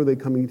leaving, why were they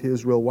coming to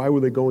Israel, why were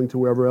they going to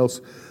wherever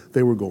else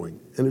they were going.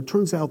 And it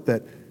turns out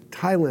that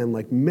Thailand,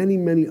 like many,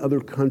 many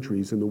other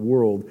countries in the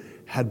world,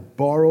 had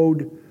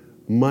borrowed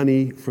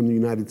money from the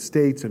United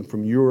States and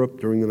from Europe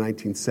during the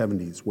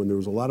 1970s, when there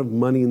was a lot of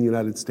money in the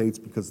United States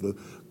because the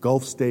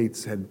Gulf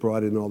states had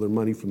brought in all their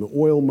money from the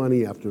oil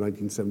money after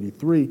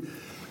 1973.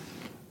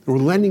 They were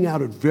lending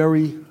out at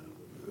very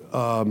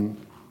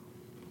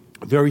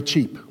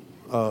cheap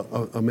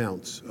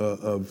amounts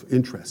of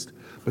interest.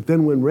 But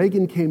then when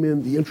Reagan came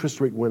in, the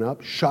interest rate went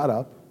up, shot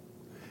up,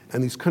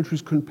 and these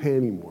countries couldn't pay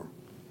anymore.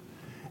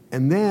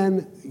 And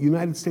then the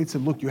United States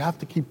said, look, you have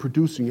to keep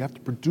producing. You have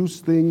to produce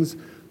things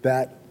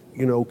that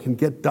can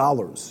get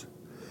dollars.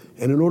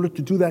 And in order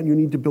to do that, you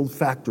need to build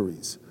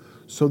factories.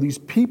 So these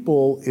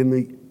people in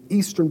the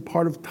eastern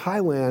part of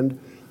Thailand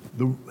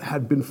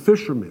had been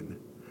fishermen,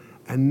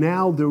 and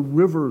now their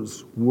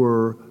rivers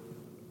were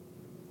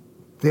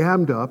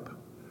dammed up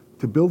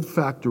to build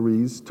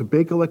factories, to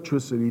make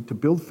electricity, to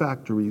build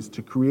factories,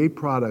 to create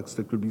products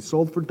that could be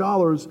sold for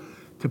dollars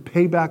to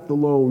pay back the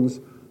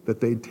loans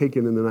that they'd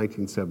taken in the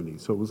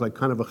 1970s. So it was like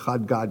kind of a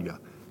Chad Gadya,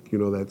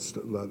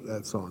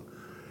 that song.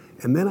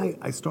 And then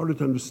I started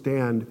to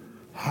understand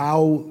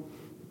how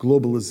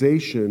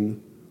globalization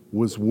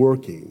was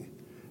working,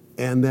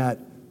 and that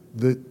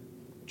the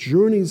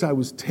journeys I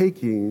was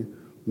taking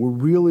were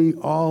really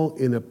all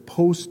in a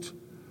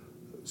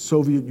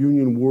post-Soviet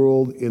Union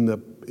world, in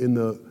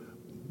the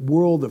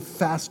world of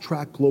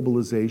fast-track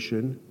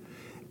globalization,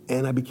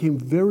 and I became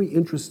very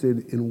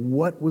interested in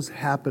what was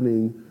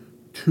happening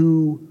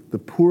to the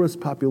poorest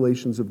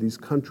populations of these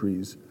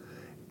countries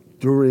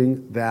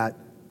during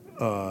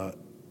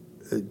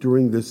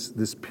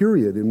this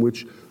period in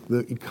which the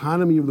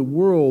economy of the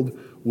world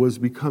was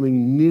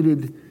becoming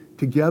knitted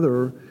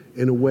together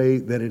in a way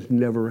that it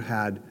never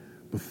had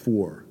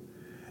before.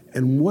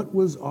 And what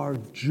was our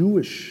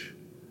Jewish,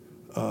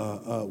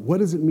 what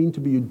does it mean to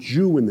be a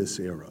Jew in this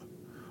era?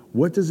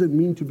 What does it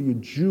mean to be a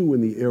Jew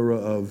in the era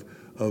of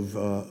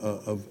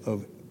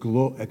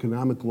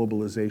economic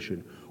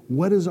globalization?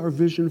 What is our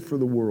vision for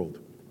the world?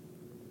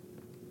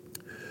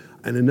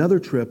 And another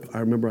trip, I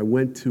remember I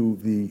went to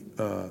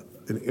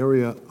an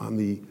area on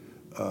the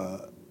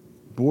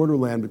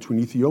borderland between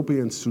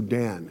Ethiopia and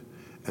Sudan.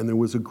 And there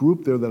was a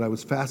group there that I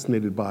was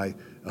fascinated by,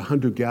 a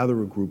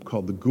hunter-gatherer group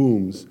called the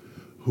Gooms,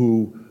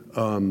 who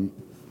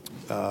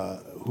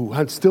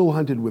still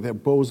hunted with their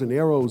bows and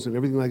arrows and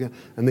everything like that,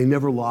 and they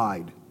never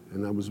lied.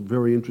 And I was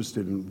very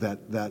interested in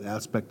that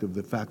aspect of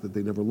the fact that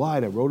they never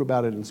lied. I wrote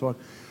about it and so on.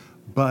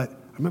 But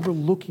I remember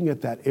looking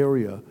at that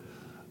area.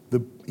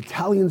 The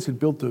Italians had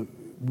built a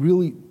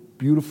really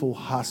beautiful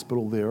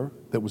hospital there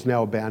that was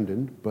now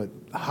abandoned, but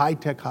a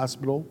high-tech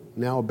hospital,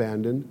 now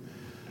abandoned.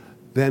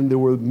 Then there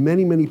were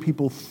many, many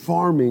people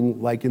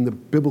farming like in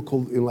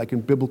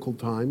biblical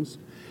times.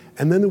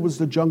 And then there was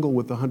the jungle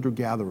with the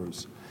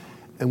hunter-gatherers.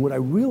 And what I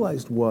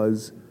realized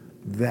was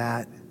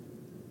that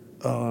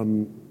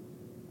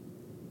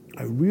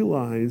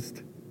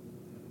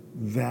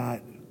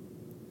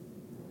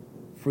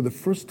for the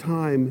first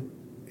time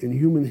in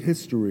human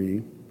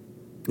history,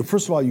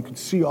 first of all, you could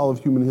see all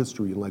of human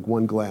history in like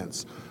one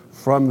glance,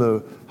 from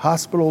the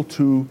hospital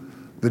to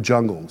the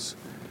jungles.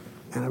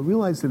 And I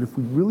realized that if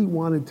we really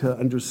wanted to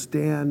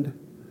understand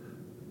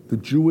the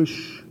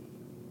Jewish,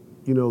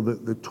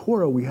 the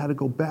Torah, we had to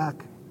go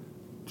back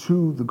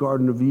to the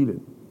Garden of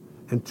Eden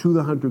and to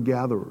the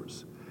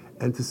hunter-gatherers,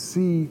 and to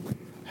see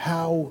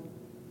how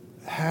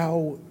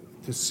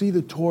to see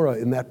the Torah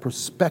in that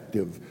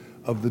perspective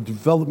of the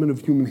development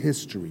of human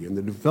history and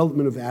the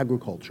development of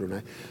agriculture.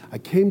 And I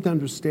came to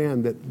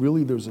understand that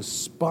really there's a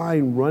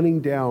spine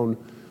running down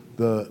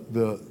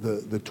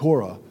the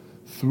Torah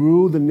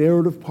through the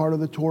narrative part of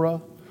the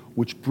Torah,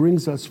 which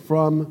brings us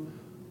from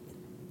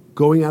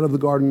going out of the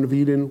Garden of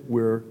Eden,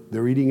 where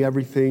they're eating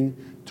everything,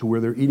 to where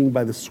they're eating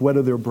by the sweat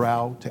of their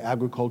brow, to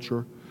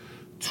agriculture,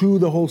 to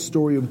the whole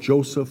story of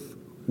Joseph,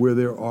 where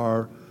there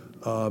are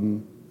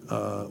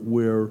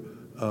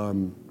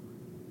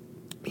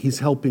he's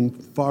helping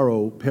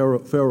Pharaoh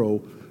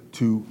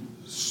to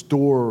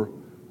store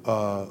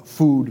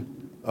food,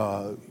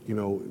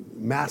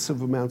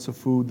 massive amounts of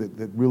food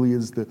that really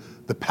is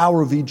the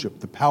power of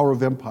Egypt, the power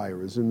of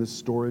empire is in this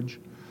storage.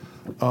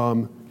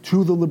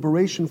 To the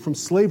liberation from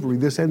slavery.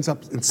 This ends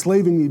up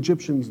enslaving the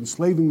Egyptians,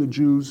 enslaving the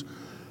Jews.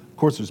 Of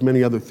course, there's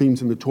many other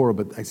themes in the Torah,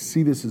 but I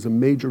see this as a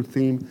major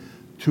theme.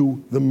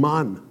 To the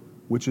man,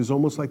 which is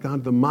almost like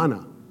the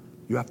manna.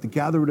 You have to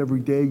gather it every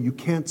day. You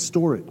can't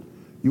store it.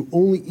 You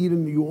only eat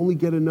and you only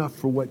get enough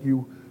for what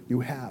you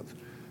have,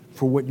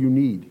 for what you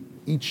need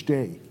each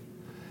day.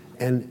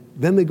 And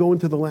then they go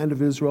into the land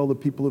of Israel, the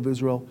people of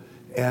Israel,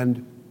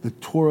 and the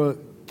Torah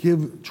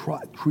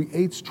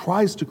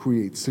tries to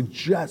create,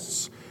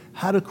 suggests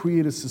how to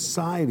create a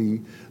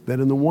society that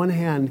on the one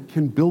hand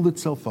can build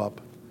itself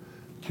up,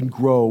 can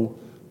grow,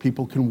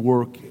 people can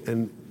work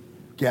and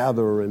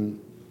gather and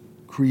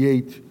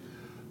create.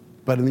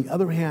 But on the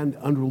other hand,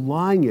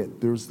 underlying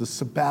it, there's the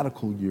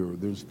sabbatical year,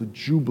 there's the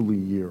jubilee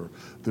year,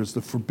 there's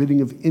the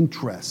forbidding of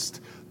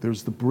interest,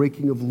 there's the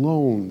breaking of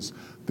loans,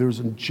 there's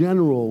in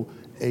general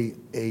a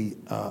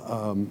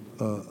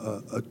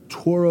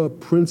Torah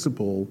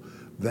principle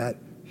that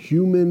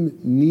human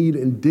need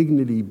and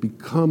dignity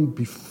become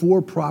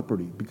before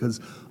property, because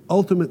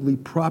ultimately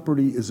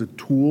property is a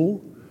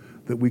tool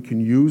that we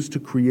can use to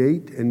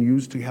create and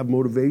use to have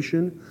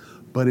motivation,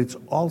 but it's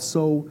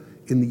also,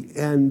 in the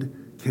end,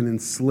 can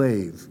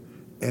enslave.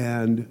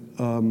 And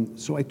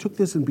so I took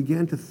this and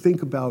began to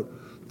think about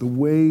the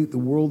way the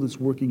world is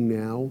working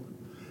now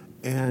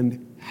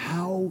and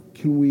how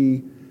can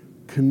we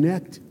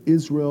connect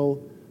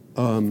Israel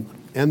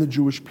and the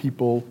Jewish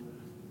people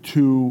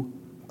to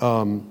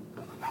a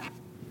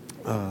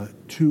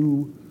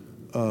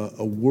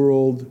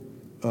world,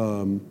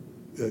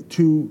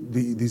 to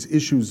these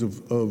issues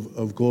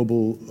of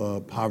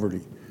global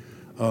poverty.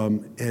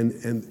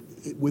 And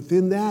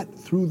within that,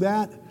 through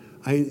that,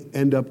 I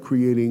end up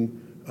creating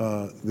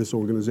this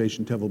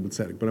organization, Tevel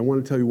B'Tzedek. But I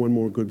want to tell you one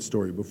more good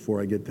story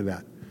before I get to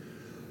that.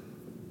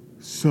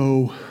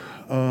 So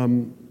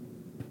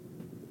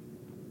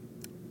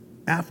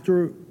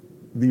after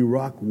the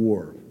Iraq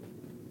War,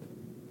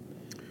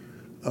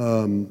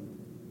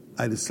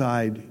 I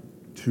decide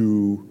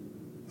to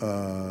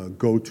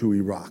go to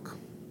Iraq.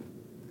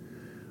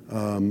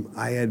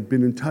 I had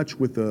been in touch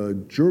with a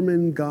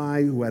German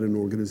guy who had an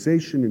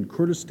organization in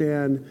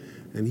Kurdistan,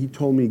 and he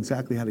told me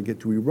exactly how to get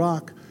to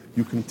Iraq.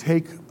 You can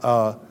take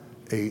a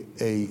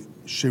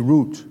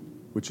sherut,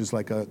 which is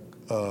like a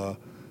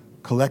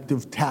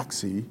collective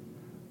taxi,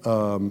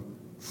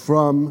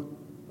 from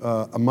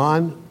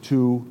Amman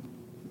to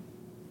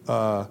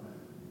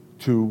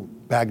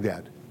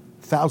Baghdad.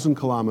 1,000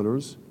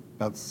 kilometers,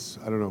 about,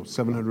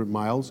 700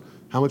 miles.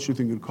 How much do you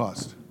think it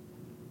cost?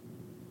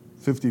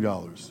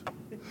 $50.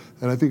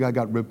 And I think I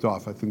got ripped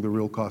off. I think the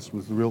real cost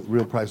was, the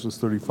real price was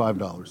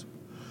 $35.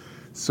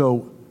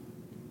 So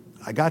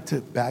I got to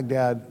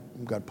Baghdad,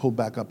 got pulled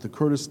back up to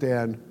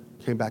Kurdistan,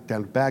 came back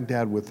down to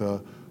Baghdad with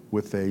a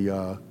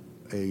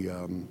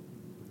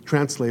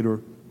translator,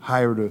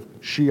 hired a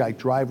Shiite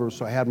driver,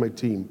 so I had my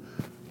team.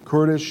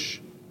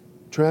 Kurdish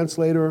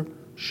translator,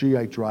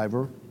 Shiite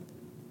driver.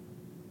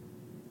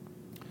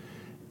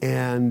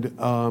 And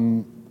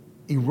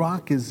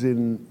Iraq is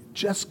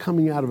just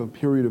coming out of a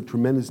period of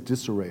tremendous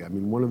disarray. I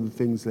mean, one of the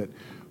things that,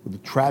 the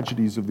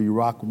tragedies of the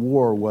Iraq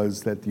War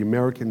was that the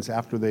Americans,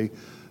 after they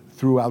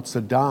threw out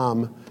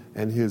Saddam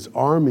and his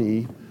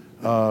army,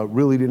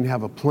 really didn't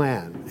have a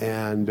plan.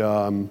 And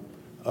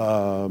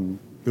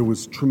there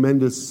was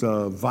tremendous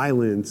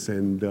violence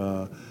and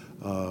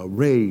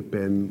rape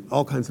and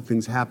all kinds of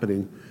things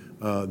happening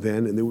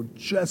then, and they were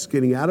just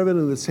getting out of it.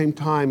 And at the same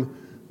time,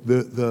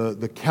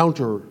 the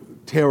counter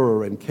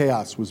terror and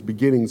chaos was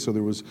beginning. So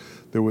there was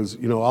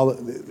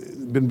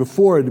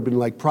before it had been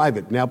like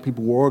private. Now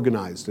people were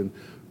organized, and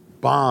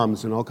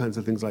bombs and all kinds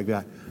of things like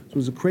that. So it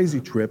was a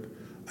crazy trip.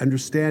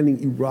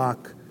 Understanding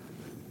Iraq,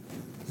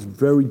 this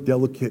very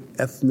delicate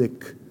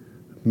ethnic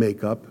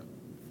makeup,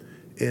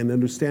 and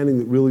understanding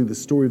that really the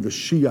story of the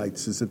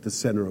Shiites is at the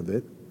center of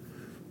it.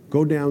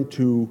 Go down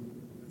to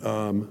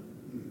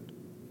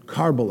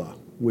Karbala,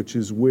 which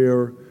is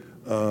where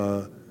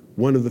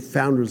one of the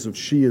founders of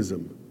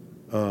Shiism,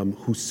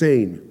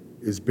 Hussein,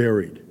 is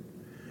buried.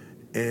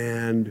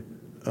 And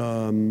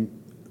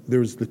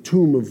there's the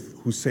tomb of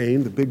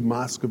Hussein, the big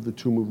mosque of the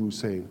tomb of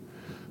Hussein.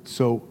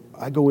 So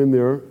I go in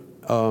there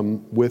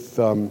with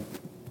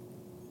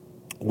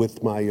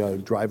my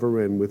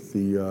driver and with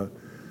the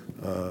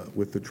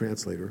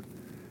translator,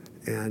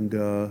 and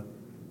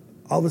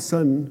all of a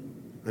sudden,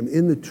 I'm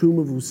in the tomb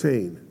of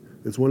Hussein.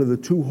 It's one of the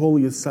two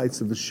holiest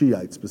sites of the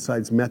Shiites,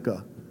 besides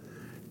Mecca.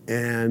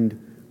 And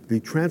the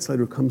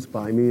translator comes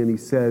by me and he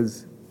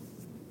says,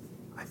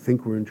 "I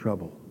think we're in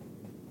trouble."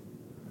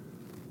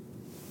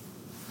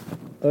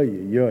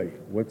 Oy,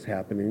 what's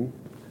happening?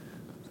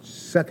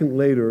 Second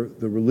later,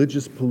 the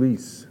religious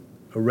police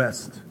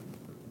arrest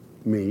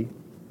me.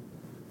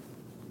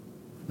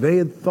 They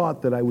had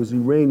thought that I was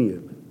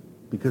Iranian,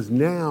 because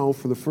now,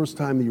 for the first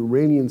time, the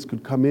Iranians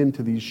could come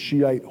into these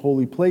Shiite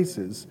holy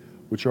places,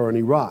 which are in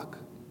Iraq.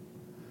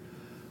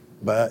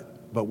 But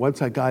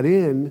once I got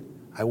in,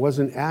 I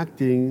wasn't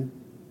acting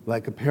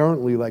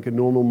apparently like a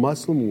normal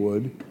Muslim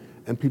would,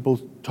 and people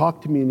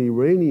talked to me in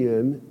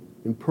Iranian,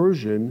 in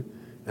Persian,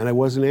 and I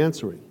wasn't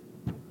answering.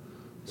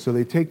 So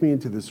they take me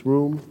into this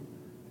room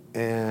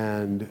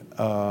and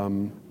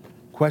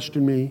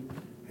question me,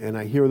 and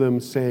I hear them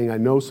saying, I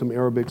know some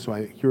Arabic, so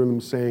I hear them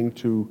saying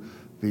to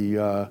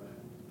the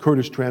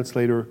Kurdish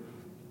translator,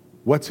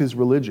 "What's his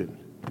religion?"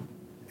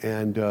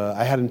 And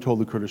I hadn't told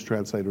the Kurdish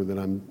translator that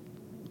I'm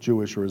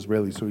Jewish or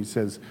Israeli, so he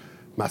says,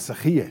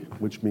 "Masachiyeh,"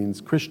 which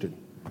means Christian.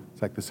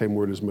 It's like the same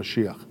word as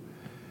Mashiach.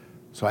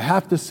 So I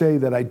have to say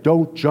that I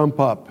don't jump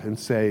up and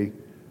say,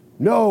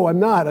 "No, I'm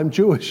not, I'm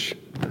Jewish."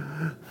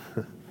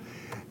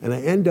 And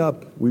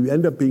we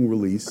end up being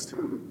released,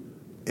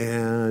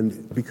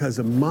 and because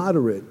a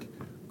moderate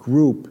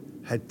group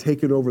had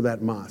taken over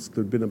that mosque.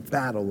 There'd been a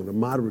battle, and a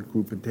moderate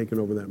group had taken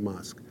over that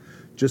mosque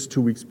just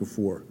 2 weeks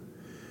before.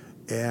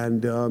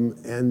 And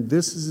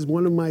this is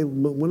one of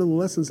the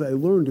lessons I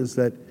learned is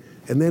that,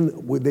 and then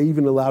they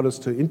even allowed us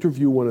to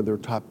interview one of their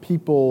top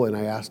people, and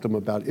I asked him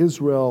about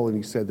Israel, and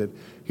he said that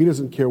he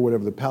doesn't care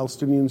whatever the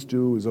Palestinians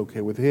do is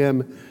okay with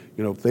him.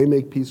 You know, if they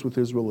make peace with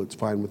Israel, it's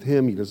fine with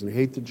him. He doesn't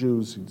hate the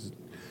Jews.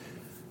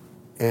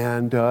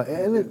 And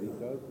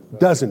it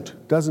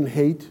doesn't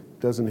hate.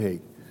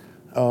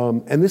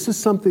 And this is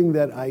something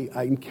that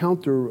I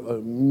encounter a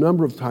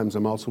number of times.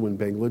 I'm also in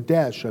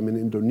Bangladesh, I'm in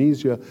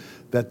Indonesia,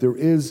 that there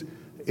is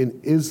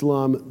in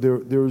Islam,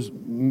 there's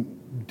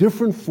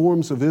different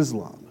forms of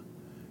Islam.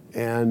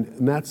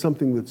 And that's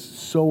something that's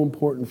so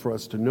important for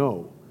us to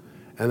know.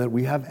 And that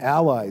we have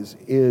allies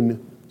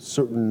in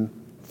certain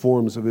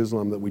forms of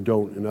Islam that we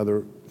don't in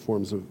other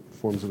forms of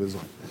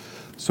Islam.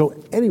 So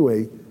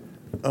anyway,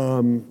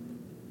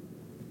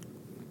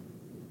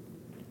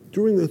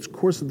 during the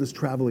course of this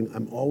traveling,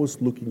 I'm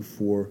always looking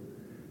for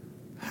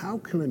how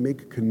can I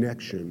make a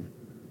connection?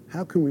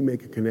 How can we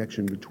make a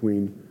connection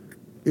between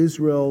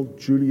Israel,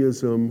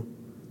 Judaism,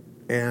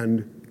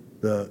 and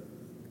the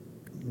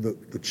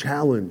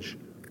challenge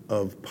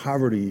of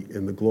poverty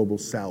in the global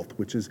South,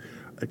 which is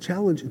a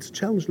challenge. It's a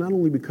challenge not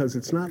only because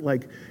it's not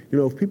like, you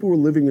know, if people were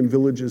living in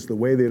villages the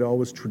way they'd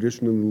always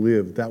traditionally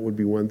lived, that would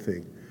be one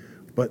thing.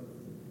 But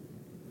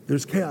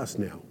there's chaos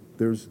now.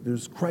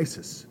 There's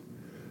crisis.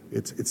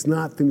 It's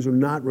not, things are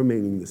not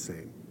remaining the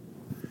same.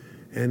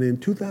 And in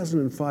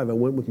 2005, I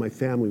went with my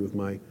family, with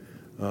my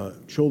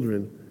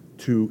children,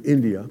 to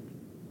India.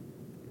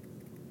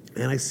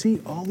 And I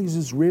see all these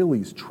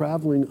Israelis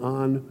traveling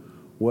on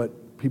what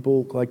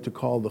people like to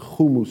call the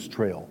hummus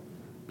trail,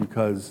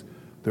 because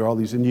there are all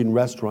these Indian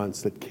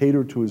restaurants that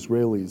cater to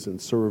Israelis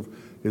and serve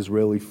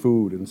Israeli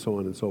food and so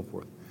on and so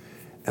forth.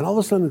 And all of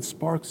a sudden it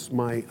sparks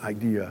my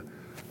idea,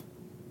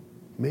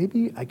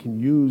 maybe I can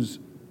use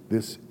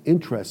this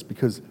interest,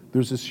 because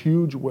there's this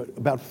huge,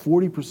 about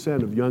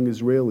 40% of young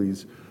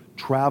Israelis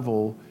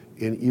travel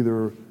in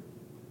either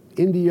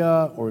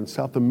India or in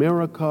South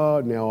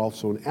America, now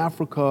also in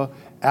Africa,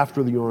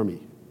 after the army.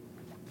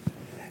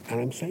 And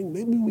I'm saying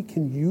maybe we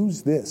can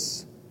use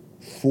this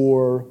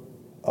for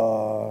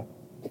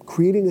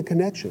creating a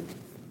connection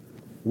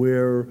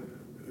where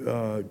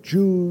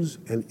Jews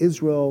and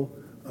Israel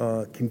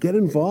can get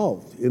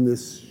involved in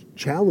this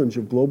challenge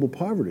of global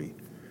poverty.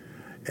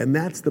 And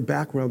that's the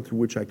background through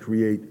which I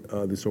create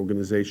this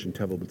organization,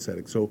 Tevel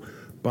B'Tzedek. So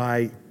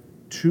by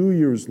 2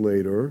 years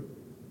later,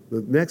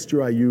 the next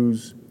year I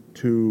use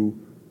to,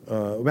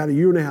 about a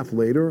year and a half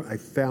later, I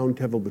found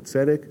Tevel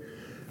B'Tzedek,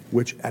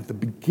 which at the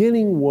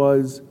beginning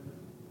was,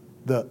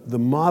 the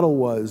model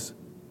was,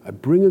 I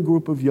bring a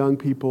group of young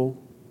people,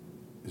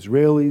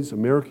 Israelis,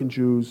 American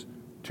Jews,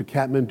 to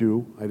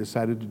Kathmandu. I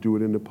decided to do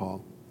it in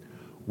Nepal.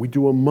 We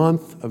do a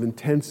month of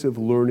intensive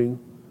learning,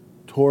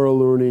 Torah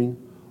learning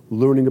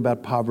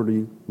about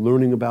poverty,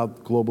 learning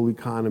about global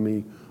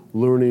economy,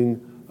 learning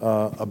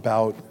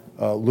about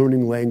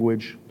learning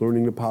language,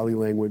 learning Nepali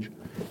language.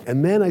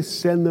 And then I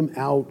send them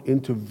out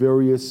into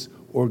various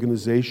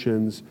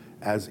organizations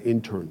as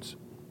interns.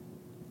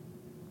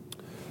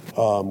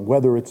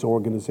 Whether it's an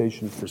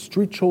organization for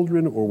street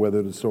children, or whether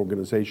it's an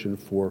organization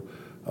for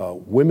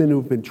women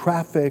who've been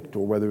trafficked,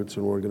 or whether it's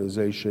an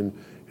organization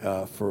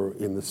for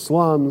in the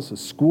slums, a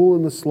school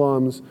in the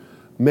slums,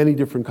 many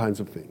different kinds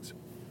of things.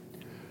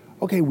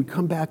 Okay, we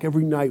come back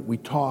every night, we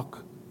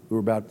talk. There were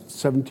about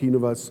 17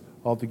 of us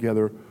all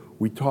together.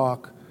 We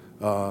talk,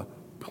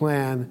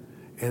 plan,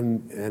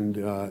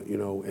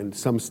 and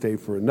some stay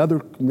for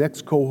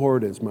next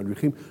cohort as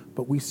madrichim.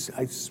 But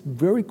I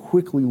very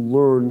quickly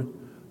learn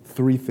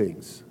 3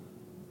 things.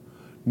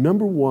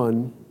 Number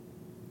one,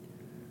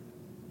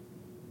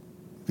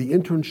 the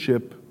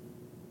internship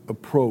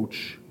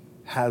approach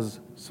has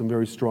some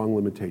very strong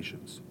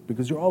limitations,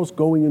 because you're always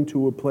going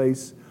into a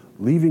place,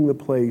 leaving the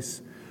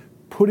place,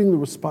 putting the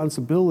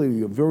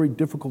responsibility, a very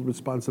difficult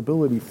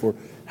responsibility for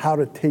how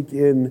to take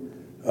in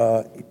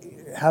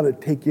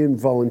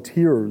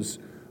volunteers,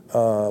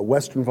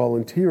 Western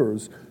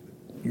volunteers.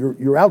 You're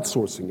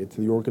outsourcing it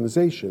to the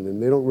organization,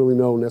 and they don't really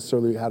know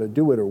necessarily how to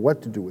do it or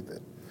what to do with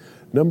it.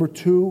 Number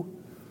 2,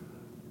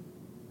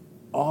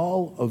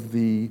 all of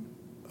the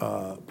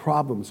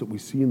problems that we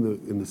see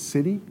in the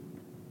city,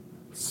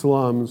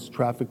 slums,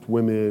 trafficked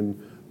women,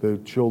 the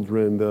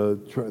children,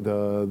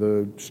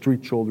 the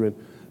street children,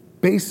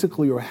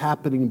 basically are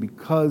happening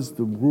because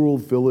the rural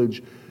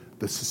village,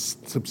 the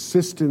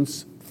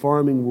subsistence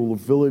farming rural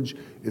village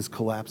is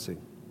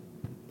collapsing.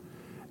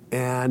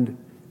 And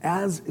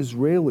as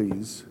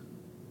Israelis,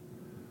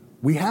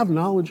 we have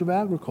knowledge of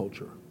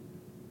agriculture.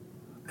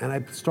 And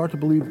I start to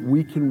believe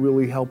we can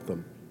really help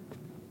them.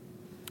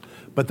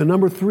 But the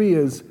number 3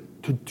 is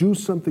to do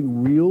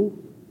something real.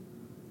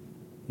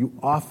 You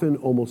often,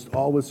 almost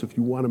always, if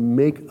you want to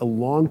make a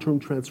long-term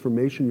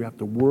transformation, you have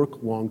to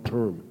work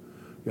long-term.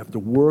 You have to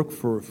work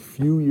for a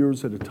few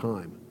years at a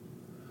time.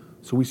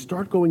 So we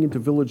start going into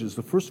villages.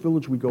 The first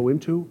village we go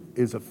into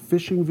is a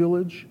fishing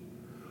village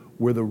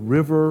where the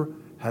river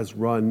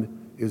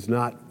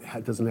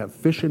doesn't have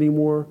fish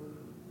anymore.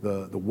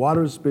 The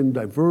water's been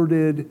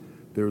diverted.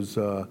 There's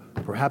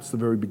perhaps the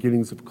very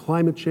beginnings of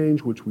climate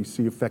change, which we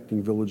see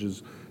affecting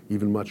villages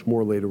even much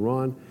more later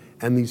on.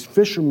 And these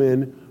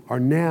fishermen are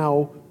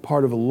now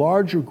part of a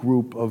larger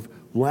group of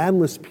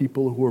landless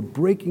people who are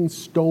breaking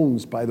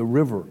stones by the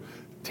river.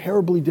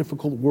 Terribly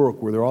difficult work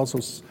where they also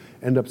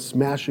end up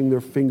smashing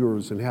their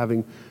fingers and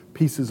having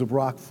pieces of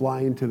rock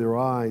fly into their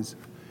eyes.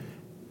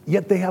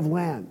 Yet they have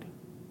land.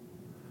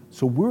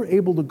 So we're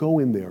able to go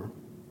in there,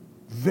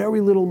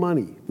 very little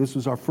money. This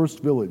was our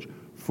first village.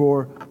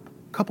 For a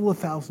couple of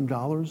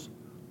 $1,000s,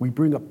 we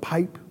bring a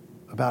pipe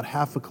about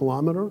half a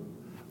kilometer.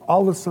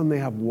 All of a sudden they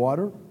have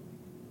water,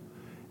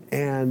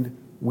 and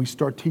we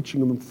start teaching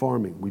them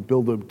farming. We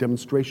build a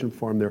demonstration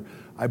farm there.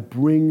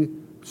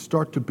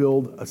 Start to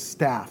build a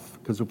staff,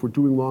 because if we're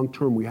doing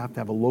long-term, we have to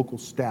have a local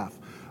staff.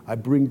 I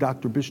bring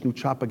Dr. Bishnu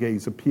Chapage,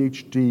 he's a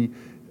PhD,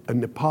 a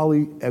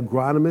Nepali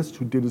agronomist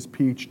who did his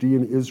PhD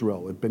in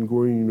Israel at Ben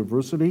Gurion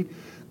University,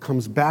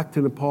 comes back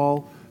to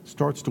Nepal,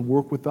 starts to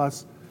work with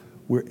us.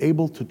 We're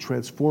able to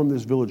transform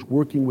this village,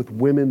 working with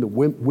women. The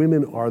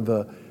women are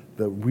they're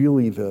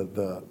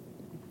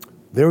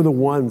the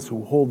ones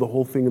who hold the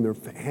whole thing in their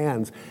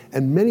hands,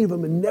 and many of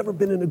them had never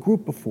been in a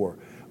group before.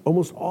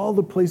 Almost all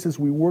the places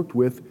we worked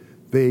with,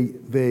 the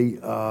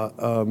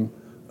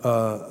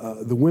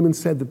women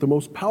said that the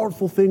most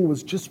powerful thing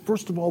was just,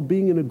 first of all,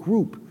 being in a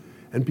group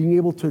and being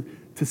able to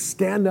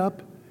stand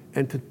up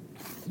and to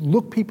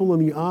look people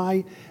in the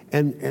eye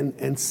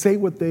and say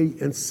what they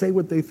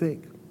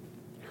think.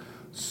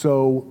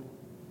 So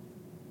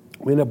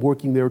we ended up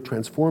working there,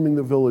 transforming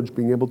the village,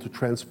 being able to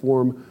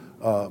transform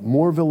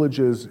more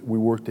villages. We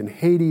worked in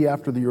Haiti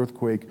after the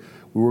earthquake.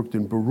 We worked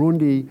in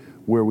Burundi,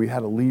 where we had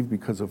to leave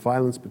because of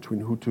violence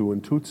between Hutu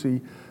and Tutsi.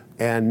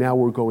 And now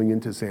we're going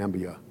into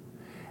Zambia.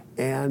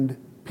 And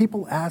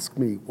people ask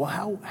me,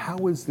 well,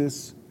 how is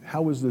this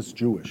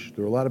Jewish?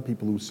 There are a lot of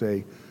people who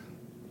say,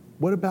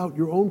 what about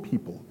your own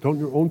people? Don't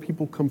your own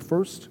people come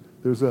first?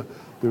 There's a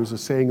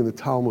saying in the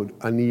Talmud,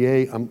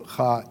 Aniye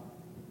Amcha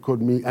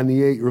Kodmim,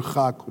 Aniye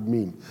Ircha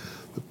Kodmim.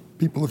 The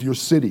people of your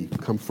city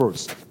come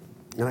first.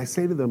 And I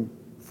say to them,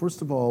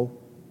 first of all,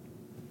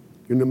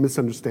 you're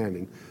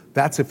misunderstanding.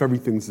 That's if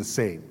everything's the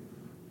same.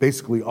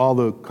 Basically, all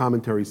the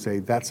commentaries say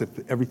that's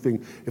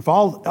if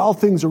all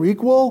things are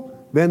equal,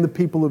 then the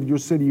people of your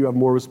city, you have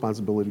more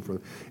responsibility for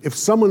them. If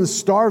someone's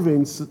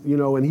starving,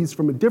 and he's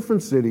from a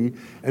different city,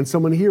 and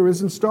someone here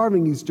isn't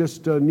starving, he's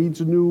just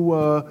needs a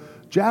new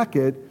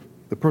jacket,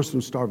 the person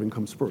who's starving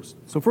comes first.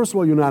 So first of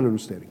all, you're not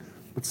understanding.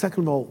 But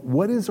second of all,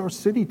 what is our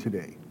city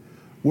today?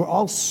 We're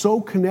all so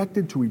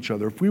connected to each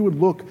other. If we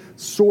would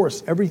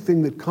source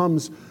everything that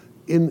comes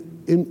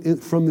in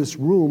from this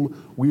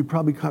room, we would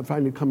probably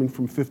find it coming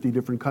from 50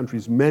 different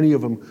countries, many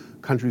of them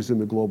countries in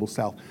the global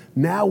south.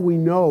 Now we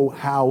know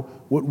how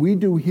what we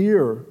do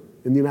here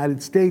in the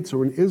United States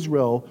or in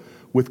Israel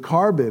with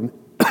carbon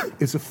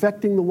is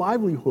affecting the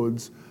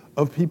livelihoods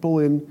of people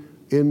in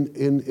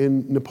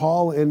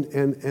Nepal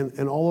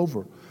and all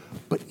over.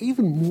 But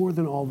even more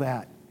than all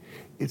that,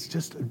 it's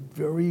just a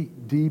very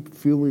deep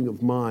feeling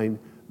of mine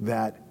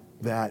that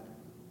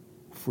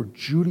for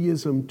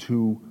Judaism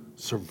to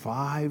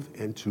survive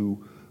and to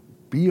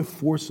be a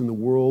force in the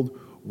world,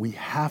 we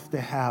have to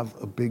have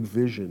a big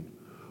vision.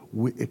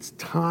 It's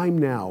time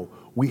now.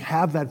 We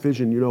have that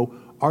vision.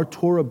 Our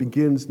Torah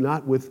begins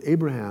not with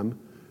Abraham,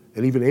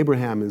 and even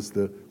Abraham is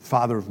the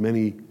father of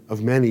many,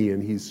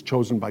 and he's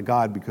chosen by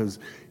God because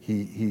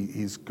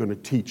he's going to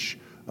teach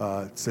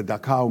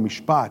tzedakah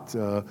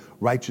mishpat,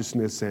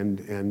 righteousness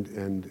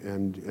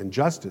and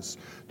justice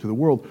to the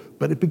world.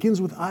 But it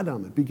begins with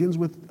Adam. It begins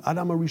with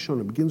Adam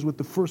HaRishon. It begins with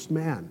the first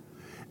man.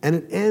 And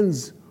it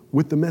ends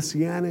with the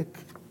messianic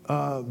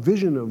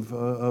vision of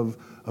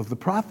the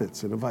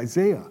prophets and of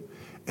Isaiah.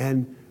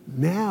 And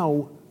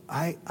now,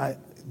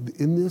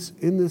 in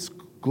this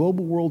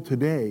global world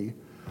today,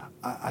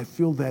 I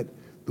feel that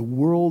the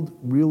world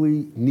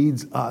really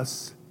needs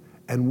us,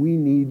 and we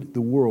need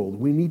the world.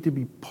 We need to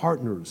be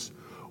partners.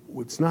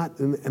 It's not,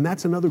 and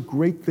that's another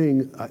great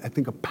thing, I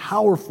think a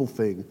powerful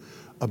thing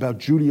about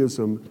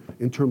Judaism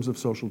in terms of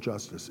social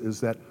justice,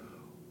 is that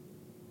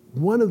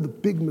one of the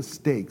big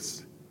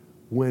mistakes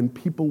when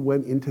people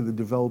went into the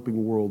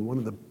developing world, one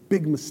of the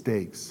big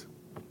mistakes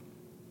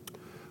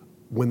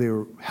when they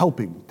were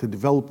helping to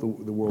develop the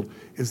world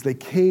is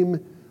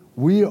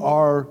we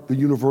are the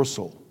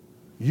universal.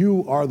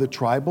 You are the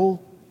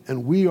tribal,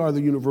 and we are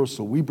the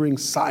universal. We bring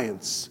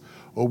science,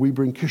 or we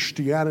bring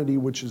Christianity,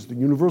 which is the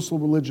universal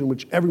religion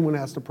which everyone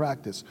has to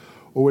practice,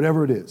 or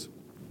whatever it is.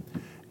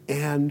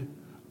 And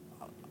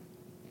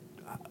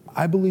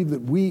I believe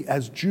that we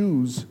as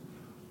Jews,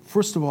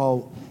 first of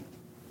all,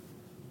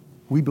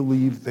 we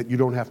believe that you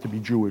don't have to be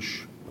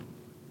Jewish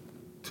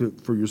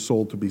for your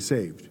soul to be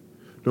saved.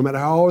 No matter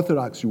how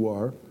orthodox you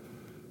are,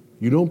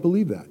 you don't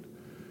believe that.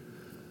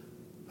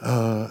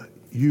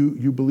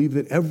 You believe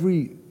that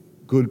every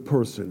good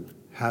person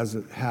has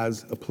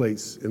a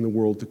place in the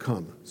world to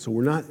come. So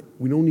we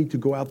don't need to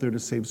go out there to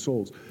save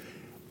souls.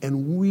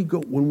 And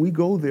when we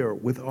go there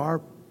with our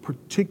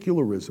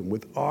particularism,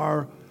 with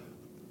our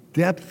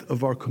depth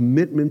of our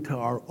commitment to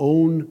our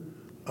own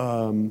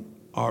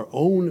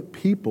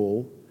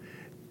people,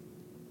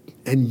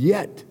 and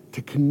yet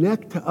to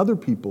connect to other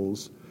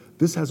people's,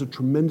 this has a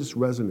tremendous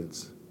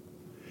resonance.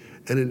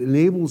 And it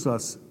enables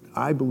us,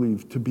 I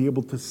believe, to be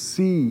able to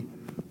see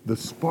the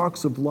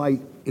sparks of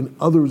light in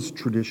others'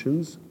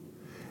 traditions,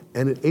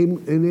 and it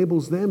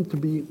enables them to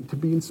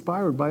be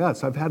inspired by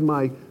us. I've had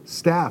my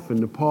staff in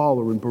Nepal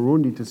or in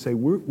Burundi to say,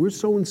 we're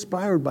so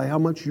inspired by how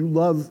much you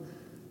love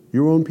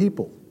your own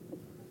people,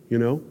 you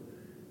know,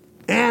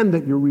 and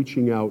that you're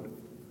reaching out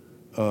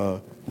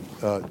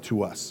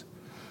to us.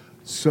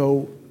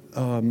 So,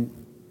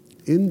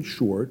 in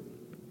short,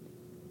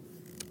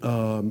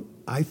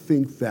 I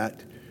think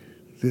that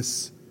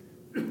this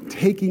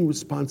taking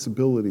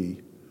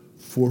responsibility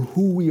for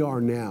who we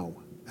are now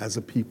as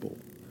a people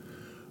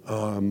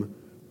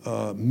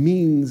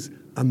means,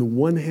 on the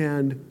one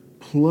hand,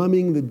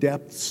 plumbing the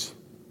depths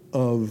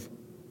of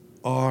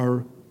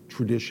our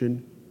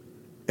tradition,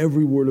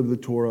 every word of the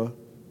Torah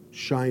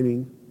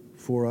shining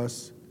for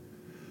us,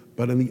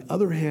 but on the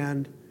other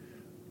hand,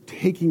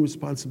 taking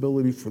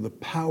responsibility for the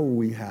power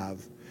we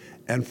have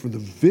and for the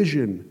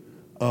vision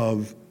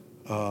of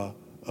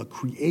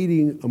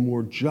creating a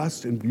more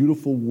just and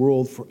beautiful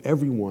world for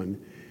everyone,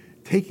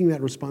 taking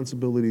that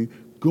responsibility,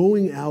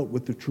 going out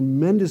with the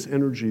tremendous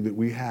energy that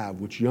we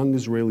have, which young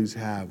Israelis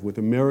have, with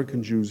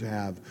American Jews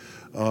have,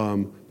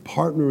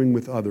 partnering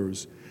with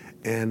others,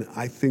 and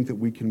I think that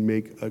we can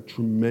make a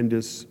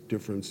tremendous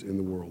difference in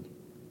the world.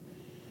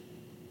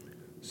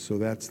 So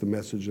that's the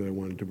message that I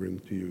wanted to bring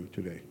to you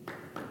today.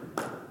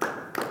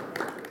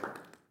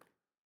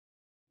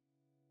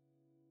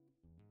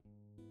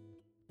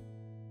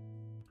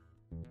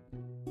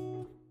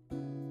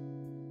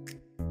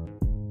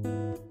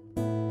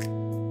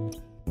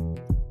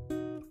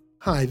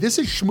 Hi, this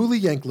is Shmuley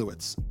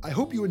Yanklowitz. I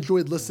hope you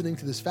enjoyed listening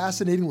to this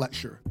fascinating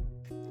lecture.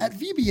 At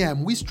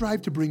VBM, we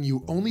strive to bring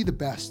you only the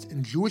best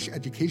in Jewish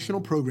educational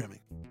programming.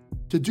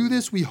 To do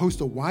this, we host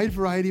a wide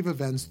variety of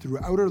events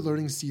throughout our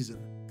learning season,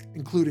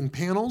 including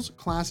panels,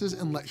 classes,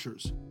 and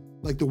lectures,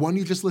 like the one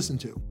you just listened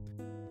to.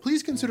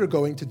 Please consider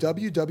going to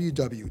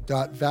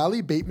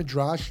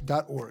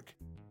www.valleybeitmidrash.org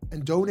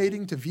and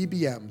donating to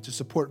VBM to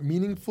support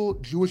meaningful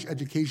Jewish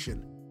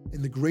education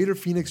in the greater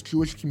Phoenix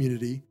Jewish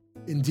community,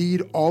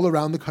 indeed all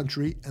around the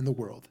country and the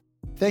world.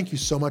 Thank you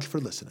so much for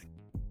listening.